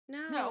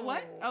 No.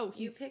 what? Oh,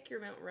 you he's- pick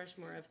your Mount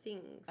Rushmore of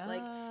things.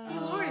 Like, Oh. hey,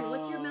 Lauren,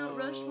 what's your Mount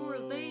Rushmore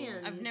of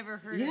bands? I've never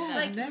heard Yeah, of It's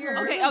that. like never your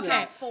heard Okay, of okay.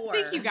 top four.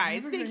 Thank you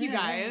guys. Never Thank heard- you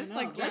guys. no,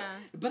 Like,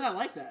 that's- But I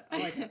like that.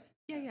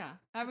 yeah.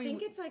 I I mean,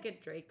 think it's like a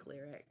Drake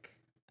lyric.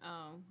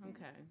 Oh,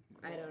 okay.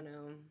 I don't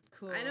know.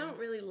 Cool. I don't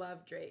really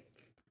love Drake.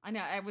 I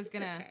know. I was He's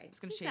gonna okay. was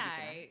gonna He's shade you for that.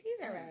 alright. He's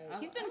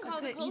alright. He's been I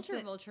called a he's culture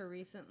the- vulture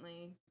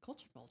recently.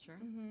 Culture vulture.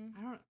 Mm-hmm.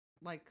 I don't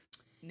like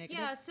negative.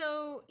 Yeah,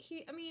 so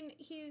he's,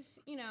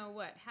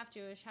 half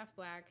Jewish, half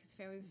black. His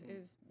family's,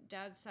 his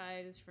dad's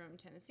side is from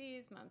Tennessee.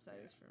 His mom's side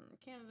is from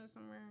Canada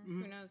somewhere.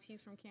 Who knows?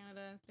 He's from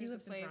Canada. He There's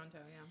lives a place. in Toronto.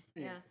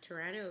 Yeah. Yeah,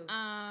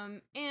 Toronto.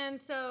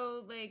 And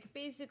so like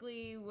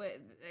basically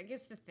what I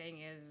guess the thing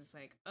is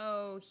like,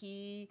 oh,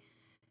 he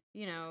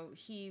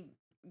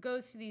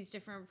goes to these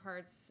different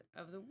parts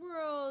of the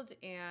world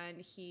and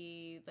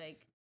he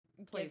like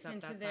Plays gets up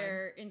into that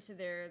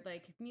their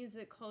like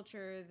music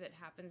culture that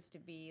happens to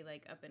be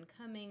like up and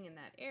coming in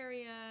that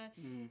area.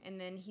 And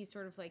then he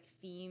sort of like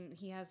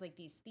he has like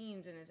these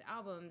themes in his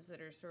albums that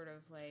are sort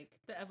of like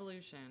The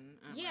evolution.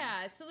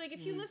 yeah, so like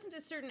if you listen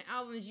to certain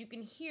albums, you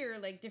can hear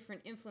like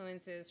different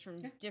influences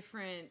from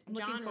different I'm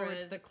looking forward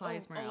to genres the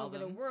Klezmer all over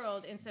the album.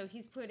 world. And so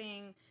he's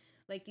putting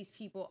like these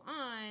people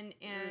on,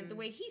 and the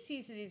way he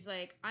sees it is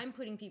like, I'm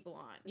putting people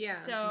on. Yeah.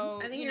 So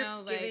I think you you're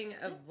know, like, giving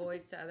a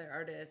voice to other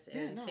artists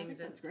and no, I things think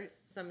that that's great.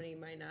 somebody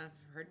might not have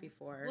heard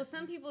before. well,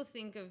 some people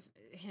think of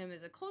him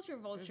as a culture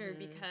vulture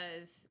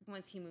because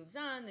once he moves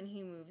on, then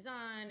he moves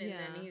on, and Yeah.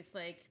 then he's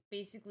like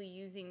basically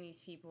using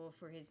these people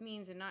for his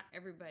means, and not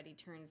everybody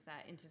turns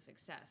that into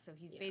success. So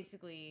he's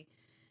basically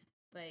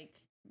like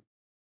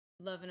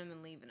loving him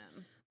and leaving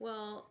him.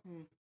 Well,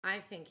 I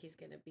think he's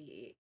going to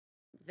be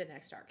the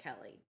next R.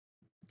 Kelly.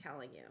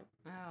 Telling you.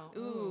 Oh.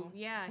 Ooh,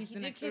 yeah, He's he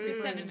the did next kiss a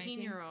Bruce Wayne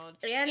 17-year-old.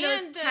 And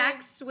those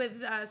texts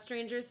with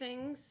Stranger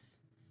Things.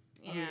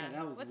 Yeah. Oh, yeah,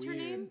 that was What's weird.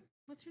 her name?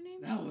 What's her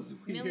name? That was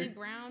weird. Millie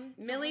Brown.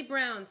 Millie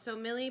Brown. So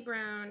Millie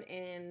Brown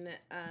and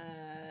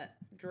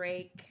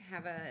Drake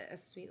have a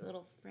sweet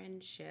little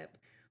friendship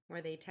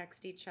where they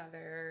text each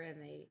other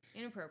and they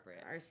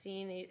Inappropriate. are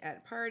seen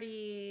at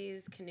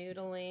parties,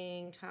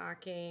 canoodling,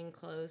 talking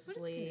closely.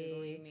 What does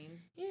canoodling mean?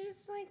 You're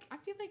just like I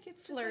feel like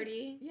it's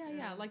flirty. Just like,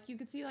 yeah. Like you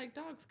could see like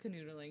dogs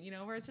canoodling,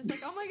 where it's just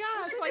like, oh my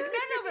gosh, like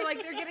no, but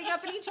like they're getting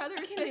up in each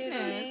other's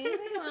business.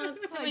 It's like a little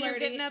So when you're flirty.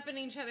 getting up in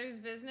each other's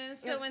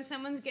business, so when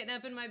someone's getting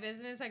up in my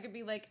business, I could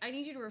be like, I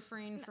need you to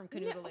refrain from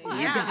canoodling. Well,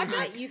 Yeah, I feel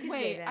like, you could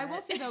say wait, that. I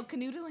will say though,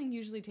 canoodling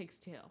usually takes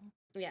two.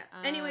 Yeah.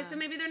 Anyway, so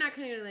maybe they're not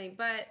canoodling,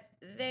 but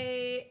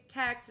they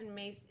text and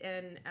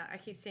I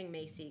keep saying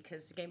Macy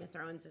because Game of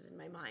Thrones is in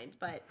my mind.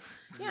 But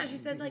yeah, she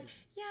said like,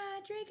 yeah,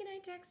 Drake and I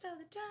text all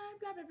the time,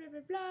 blah, blah, blah,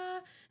 blah,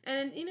 blah.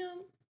 And,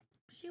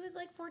 she was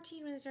like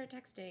 14 when they started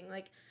texting.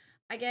 Like,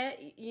 I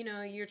get,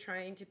 you're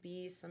trying to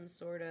be some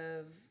sort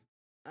of,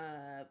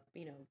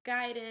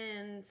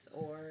 guidance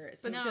or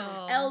some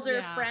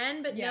elder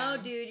friend, but no,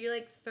 dude, you're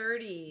like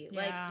 30.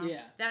 Yeah. Like,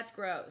 that's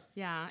gross.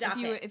 Yeah. Stop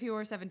it. If you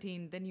were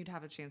 17, then you'd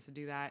have a chance to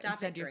do that. Stop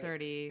Instead, it, you're Drake.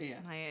 30.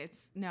 Yeah.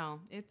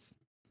 It's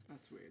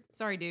That's weird.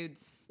 sorry,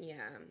 dudes. Yeah.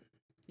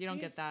 You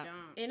don't get that.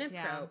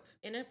 Inappropriate.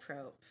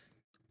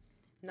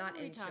 Not What are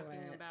we into talking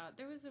it. about?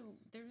 There was a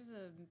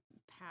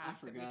path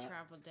that we forgot.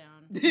 traveled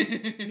down.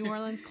 New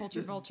Orleans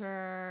culture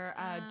vulture,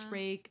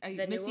 Drake.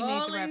 The Missy New made the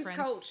Orleans reference.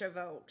 culture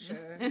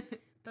vulture.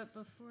 But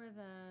before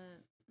that,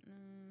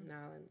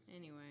 Nolans.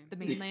 anyway. The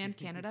mainland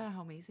Canada,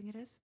 how amazing it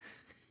is.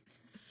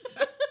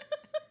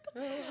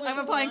 Oh, I'm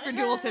applying for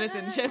dual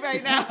citizenship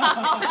right now.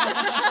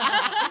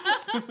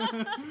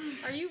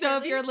 Are you So really?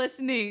 if you're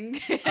listening,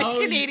 Oh,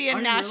 Canadian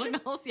are you really?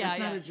 nationals, yeah, That's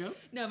yeah. not a joke?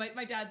 No,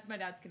 my dad's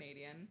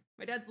Canadian.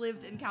 My dad's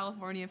lived in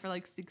California for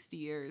like 60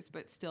 years,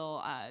 but still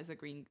has a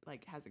green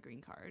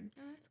card.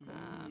 Oh, that's cool.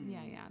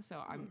 Yeah.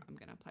 So I'm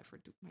gonna apply for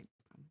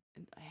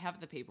and I have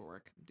the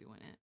paperwork. I'm doing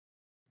it.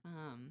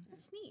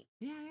 That's neat.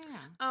 Yeah.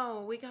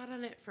 Oh, we got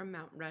on it from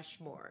Mount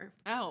Rushmore.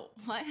 Oh,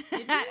 what?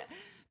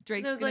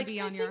 Drake's I was gonna like,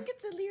 be I on your. think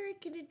it's a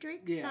lyric in a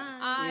Drake Yeah.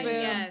 song. Boom.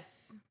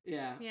 Yes.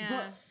 Yeah.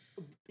 Yeah.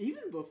 But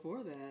even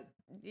before that,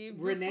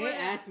 Before Renee that,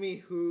 asked me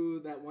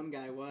who that one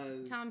guy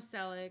was. Tom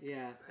Selleck.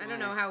 Yeah. I don't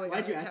know how we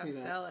Why'd got you to ask me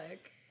Tom that? Selleck.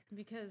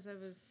 Because I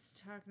was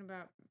talking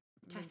about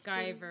Testing.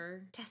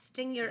 MacGyver.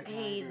 Testing your MacGyver.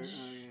 age.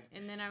 Oh, yeah.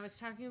 And then I was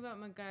talking about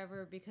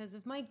MacGyver because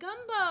of my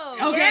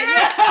gumbo. Okay.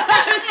 Yeah.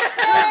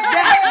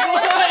 That's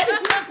what.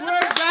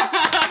 We're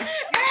back.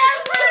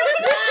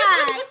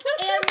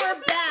 And we're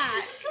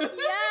back.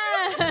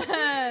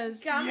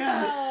 Yes.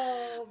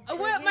 Gumbo.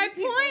 What my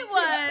point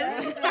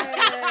was is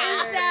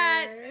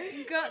that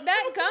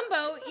that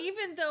gumbo,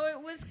 even though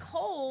it was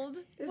cold,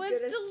 As was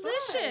good as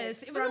delicious.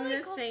 fun. It was From only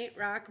the cold. St.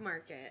 Rock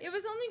Market. It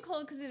was only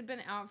cold because it had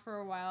been out for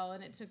a while,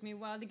 and it took me a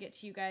while to get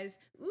to you guys.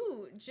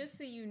 Ooh, just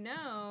so you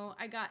know,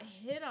 I got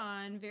hit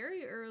on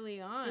very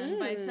early on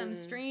by some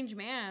strange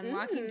man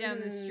walking down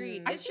the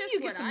street. I've It's seen just you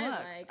get what some I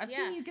looks. like. I've Yeah.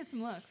 seen you get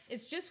some looks.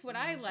 It's just what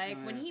I like.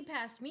 Oh, When yeah. he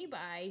passed me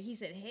by, he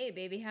said, "Hey,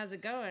 baby, how's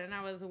it going?" And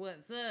I was,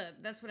 "What's up?"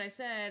 That's what I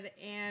said,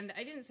 and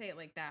I didn't say it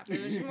like that. But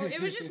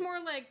it was just more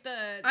like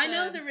the I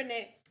know the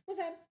Renee. What's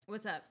that?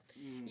 "What's up?"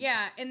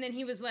 Yeah, and then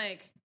he was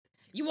like,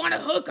 "You want to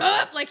hook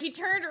up?" Like he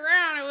turned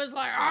around and was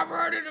like, "I'm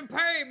ready to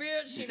pay,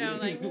 bitch." You know,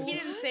 like he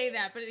didn't say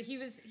that, but he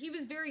was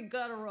very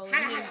guttural. In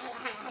his,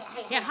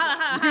 yeah,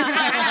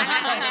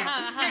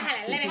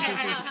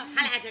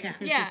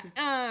 yeah,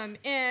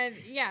 and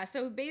yeah.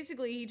 So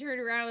basically, he turned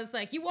around and was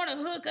like, "You want to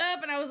hook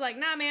up?" And I was like,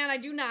 "Nah, man, I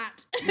do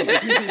not."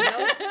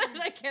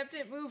 I kept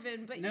it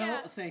moving, but No,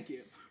 yeah. thank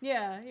you.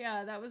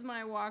 Yeah, that was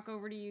my walk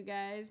over to you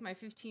guys, my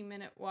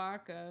 15-minute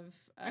walk of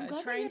I'm glad that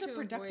you trying had a to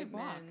productive avoid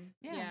walk. men.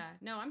 Yeah.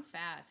 No, I'm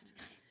fast.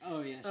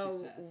 Oh yeah. She's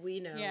Oh, fast. we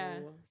know. Yeah.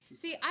 She's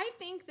See, fast. I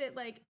think that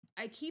like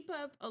I keep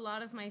up a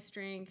lot of my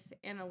strength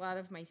and a lot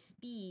of my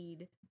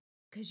speed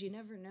because you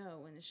never know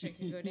when the shit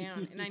can go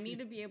down, and I need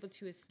to be able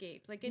to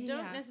escape. Like I don't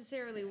Yeah.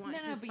 necessarily want No,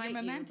 to but your fight you, but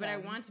I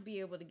momentum. want to be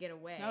able to get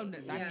away. No, no,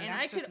 Yeah. And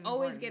I could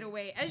always get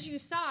away. As you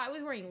saw, I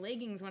was wearing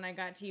leggings when I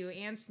got to you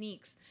and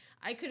sneaks.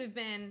 I could have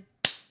been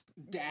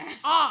Dash.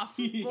 off,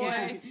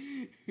 boy.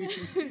 Yeah.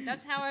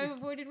 That's how I've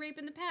avoided rape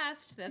in the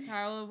past. That's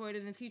how I'll avoid it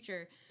in the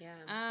future.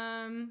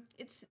 Yeah.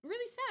 It's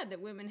really sad that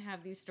women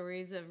have these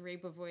stories of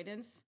rape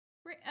avoidance.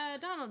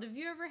 Donald, have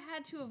you ever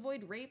had to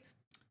avoid rape?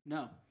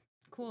 No.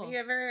 Cool. Have you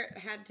ever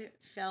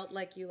felt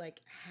like you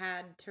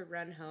had to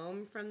run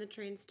home from the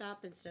train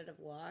stop instead of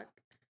walk?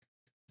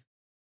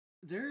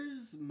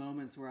 There's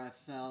moments where I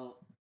felt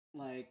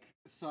like,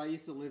 so I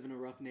used to live in a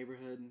rough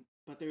neighborhood,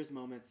 but there's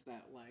moments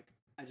that like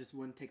I just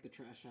wouldn't take the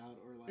trash out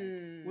or like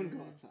wouldn't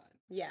go outside.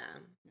 Yeah.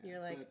 Yeah, You're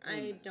like, but other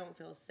than I that- don't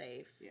feel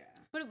safe. Yeah.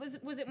 But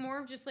was it more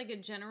of just like a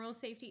general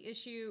safety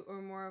issue,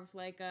 or more of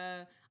like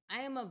I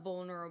am a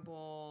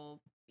vulnerable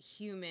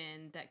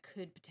human that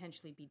could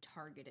potentially be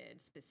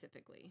targeted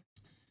specifically?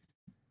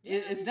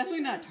 It's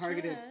definitely not taking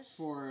targeted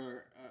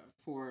trash.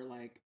 for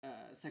like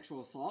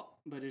sexual assault,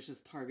 but it's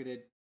just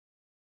targeted,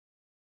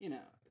 you know.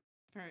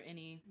 For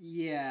any.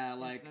 Yeah,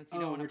 like Incidents you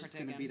don't wanna we're just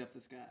partake gonna in. beat up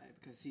this guy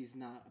because he's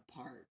not a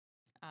part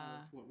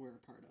what we're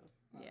a part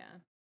of. Yeah.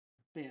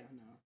 But yeah,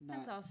 no,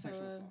 not sexual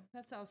assault.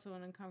 That's also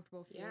an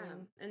uncomfortable feeling.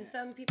 Yeah, and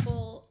some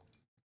people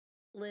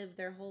live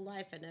their whole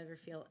life and never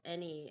feel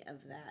any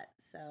of that.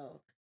 So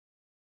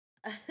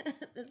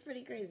that's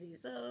pretty crazy.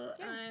 So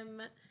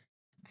I'm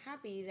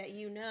happy that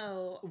you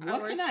know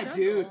what can I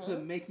do to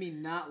make me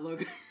not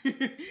look.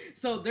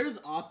 So there's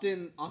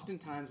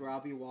oftentimes where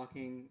I'll be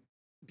walking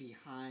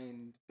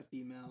behind a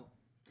female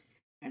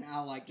and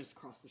I'll like just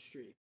cross the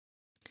street.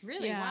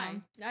 Really?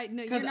 Why?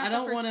 Because I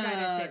don't want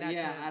to.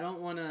 Yeah, I don't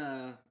want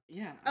to.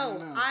 Yeah.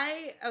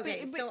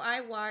 So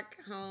I walk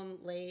home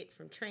late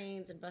from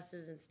trains and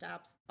buses and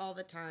stops all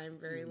the time,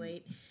 very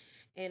late.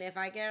 And if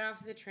I get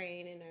off the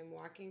train and I'm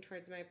walking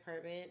towards my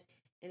apartment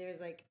and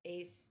there's like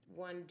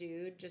one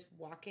dude just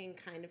walking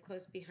kind of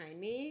close behind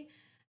me,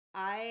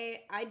 I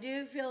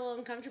do feel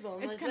uncomfortable.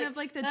 It's kind of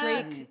like the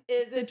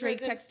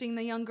Drake texting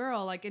the young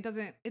girl. Like it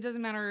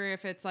doesn't matter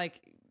if it's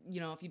like,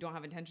 if you don't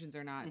have intentions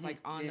or not. It's like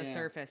on the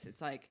surface,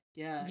 it's like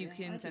you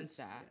can sense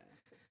that. Yeah.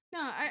 No,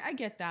 I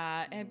get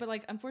that, but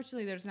like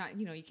unfortunately, there's not.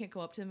 You can't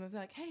go up to him and be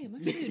like, "Hey, I'm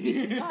actually a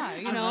decent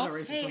guy." I'm not a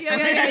racist.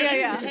 Hey,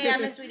 yeah. Hey,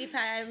 I'm a sweetie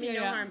pie. I mean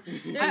no harm.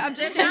 I'm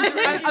just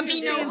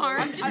no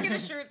harm. I'm just gonna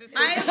shirt this.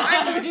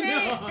 I will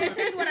say this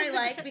is what I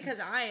like because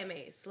I am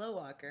a slow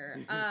walker.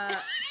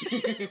 I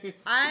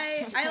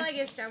like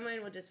if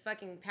someone will just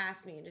fucking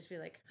pass me and just be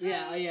like,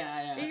 yeah.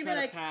 You'd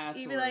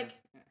be like,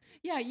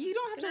 yeah, you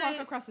don't have to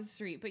walk across the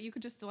street, but you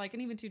could just like,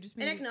 and even too, just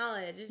maybe and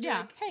acknowledge. Just be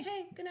like,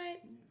 hey, good night.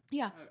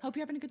 Yeah, hope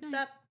you're having a good night.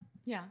 Sup?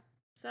 Yeah.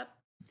 Sup?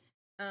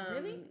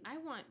 Really? I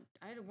want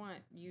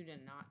you to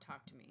not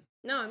talk to me.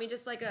 No, I mean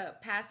just like a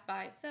pass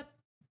by. Sup?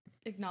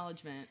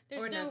 Acknowledgement.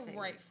 There's or no nothing.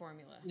 right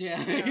formula.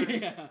 Yeah.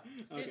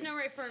 There's no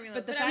right formula.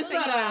 But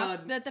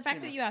the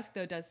fact that you ask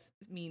though does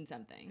mean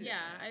something. Yeah,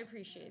 I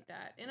appreciate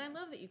that, and I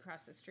love that you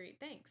crossed the street.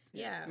 Thanks.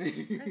 Yeah.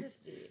 Cross the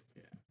street.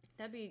 Yeah.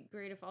 That'd be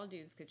great if all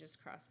dudes could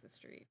just cross the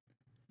street.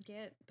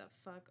 Get the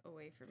fuck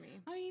away from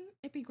me. I mean,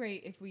 it'd be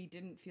great if we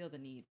didn't feel the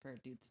need for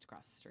dudes to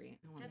cross the street.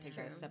 I want to take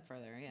that a step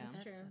further. Yeah, That's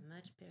a true.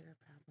 much bigger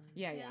problem.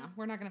 Yeah.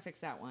 We're not gonna fix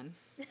that one.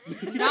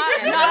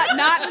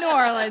 not New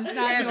Orleans.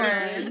 Not New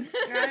Orleans.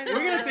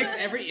 We're gonna fix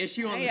every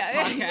issue on this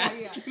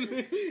podcast.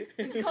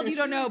 It's called You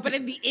Don't Know, but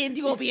in the end,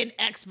 you will be an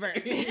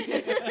expert.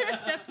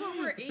 That's what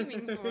we're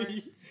aiming for.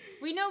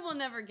 We know we'll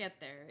never get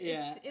there.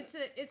 It's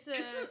a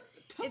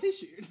tough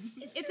issues.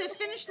 It's a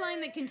finish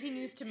line that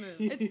continues to move.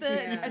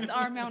 It's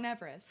our Mount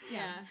Everest.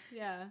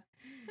 Yeah.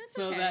 That's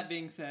so okay. that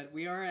being said,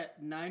 we are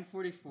at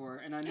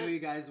 9:44, and I know you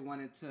guys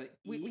wanted to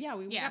eat. We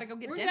gotta go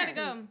get dinner. We gotta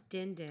go.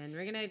 Din.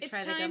 We're gonna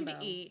try the It's gumbo. time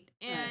to eat.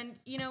 And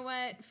you know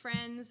what,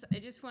 friends? I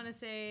just want to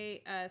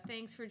say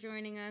thanks for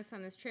joining us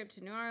on this trip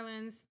to New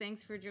Orleans.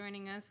 Thanks for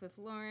joining us with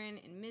Lauren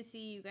and Missy.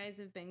 You guys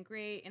have been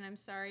great. And I'm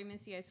sorry,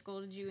 Missy, I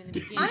scolded you in the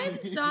beginning.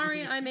 I'm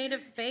sorry I made a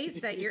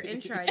face at your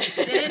intro. I just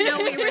didn't know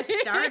we were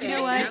starting. You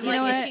know what? I'm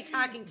like, is she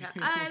talking to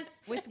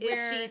us?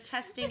 Is she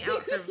testing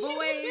out her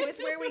voice? With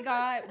where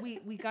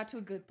we got to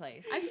a good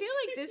place. I feel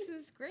like this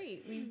is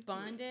great. We've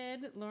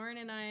bonded. Lauren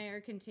and I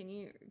are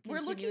We're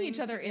looking each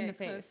other in the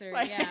face.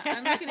 Yeah,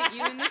 I'm looking at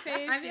you in the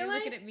face. I feel You're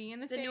like looking at me in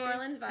the the face. New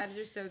Orleans vibes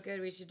are so good.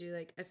 We should do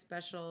like a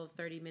special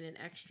 30-minute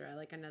extra,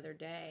 like another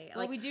day.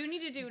 Well, like we do need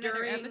to do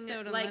another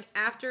episode. Like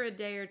after a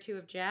day or two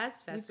of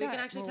Jazz Fest, we can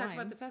actually talk wine.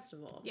 about the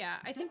festival. Yeah,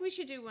 I think we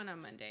should do one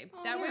on Monday.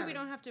 That way we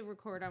don't have to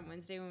record on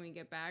Wednesday when we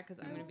get back because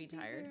I'm going to be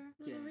tired.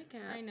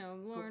 Recap. I know,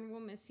 Lauren, we'll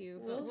miss you.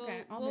 Well, But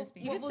okay. I'll miss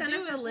me. You can send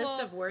us a list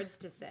of words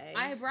to say.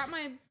 I brought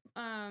my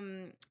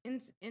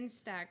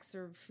Instax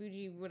or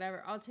Fuji,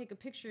 whatever. I'll take a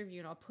picture of you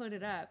and I'll put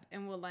it up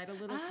and we'll light a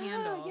little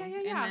candle. Yeah.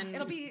 And then,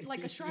 It'll be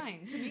like a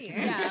shrine to me.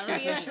 Yeah, it'll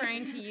be a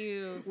shrine to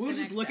you. We'll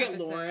just look at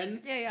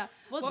Lauren. Yeah.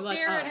 We'll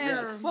stare at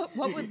her.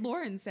 What would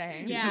Lauren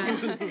say? Yeah.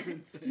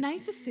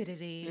 Nice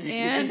acidity.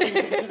 And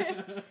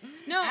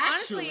no,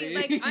 Actually. honestly,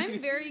 like I'm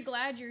very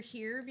glad you're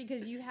here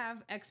because you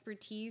have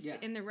expertise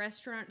in the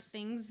restaurant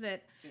things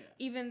that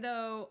even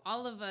though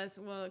all of us,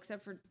 well,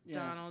 except for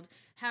Donald,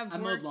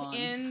 have worked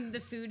in the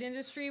food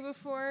industry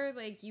before,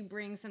 like you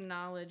bring some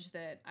knowledge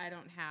that I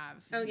don't have.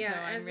 Oh yeah, so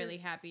as I'm really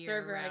a happy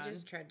server, you're around. I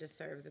just tried to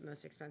serve the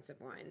most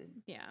expensive wine.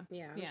 Yeah,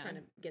 I'm trying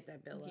to get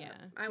that bill up.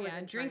 I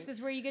wasn't. Drinks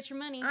is where you get your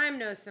money. I'm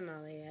no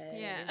sommelier.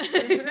 Yeah.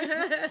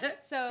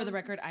 So for the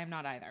record, I'm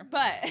not either,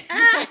 but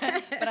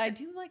I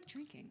do like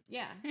drinking.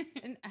 Yeah,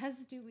 and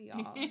as do we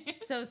all.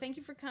 So thank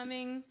you for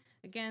coming.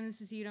 Again,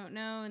 this is You Don't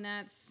Know, and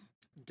that's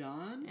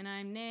Don. And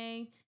I'm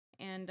Nay,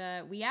 and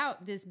we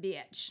out this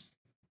bitch.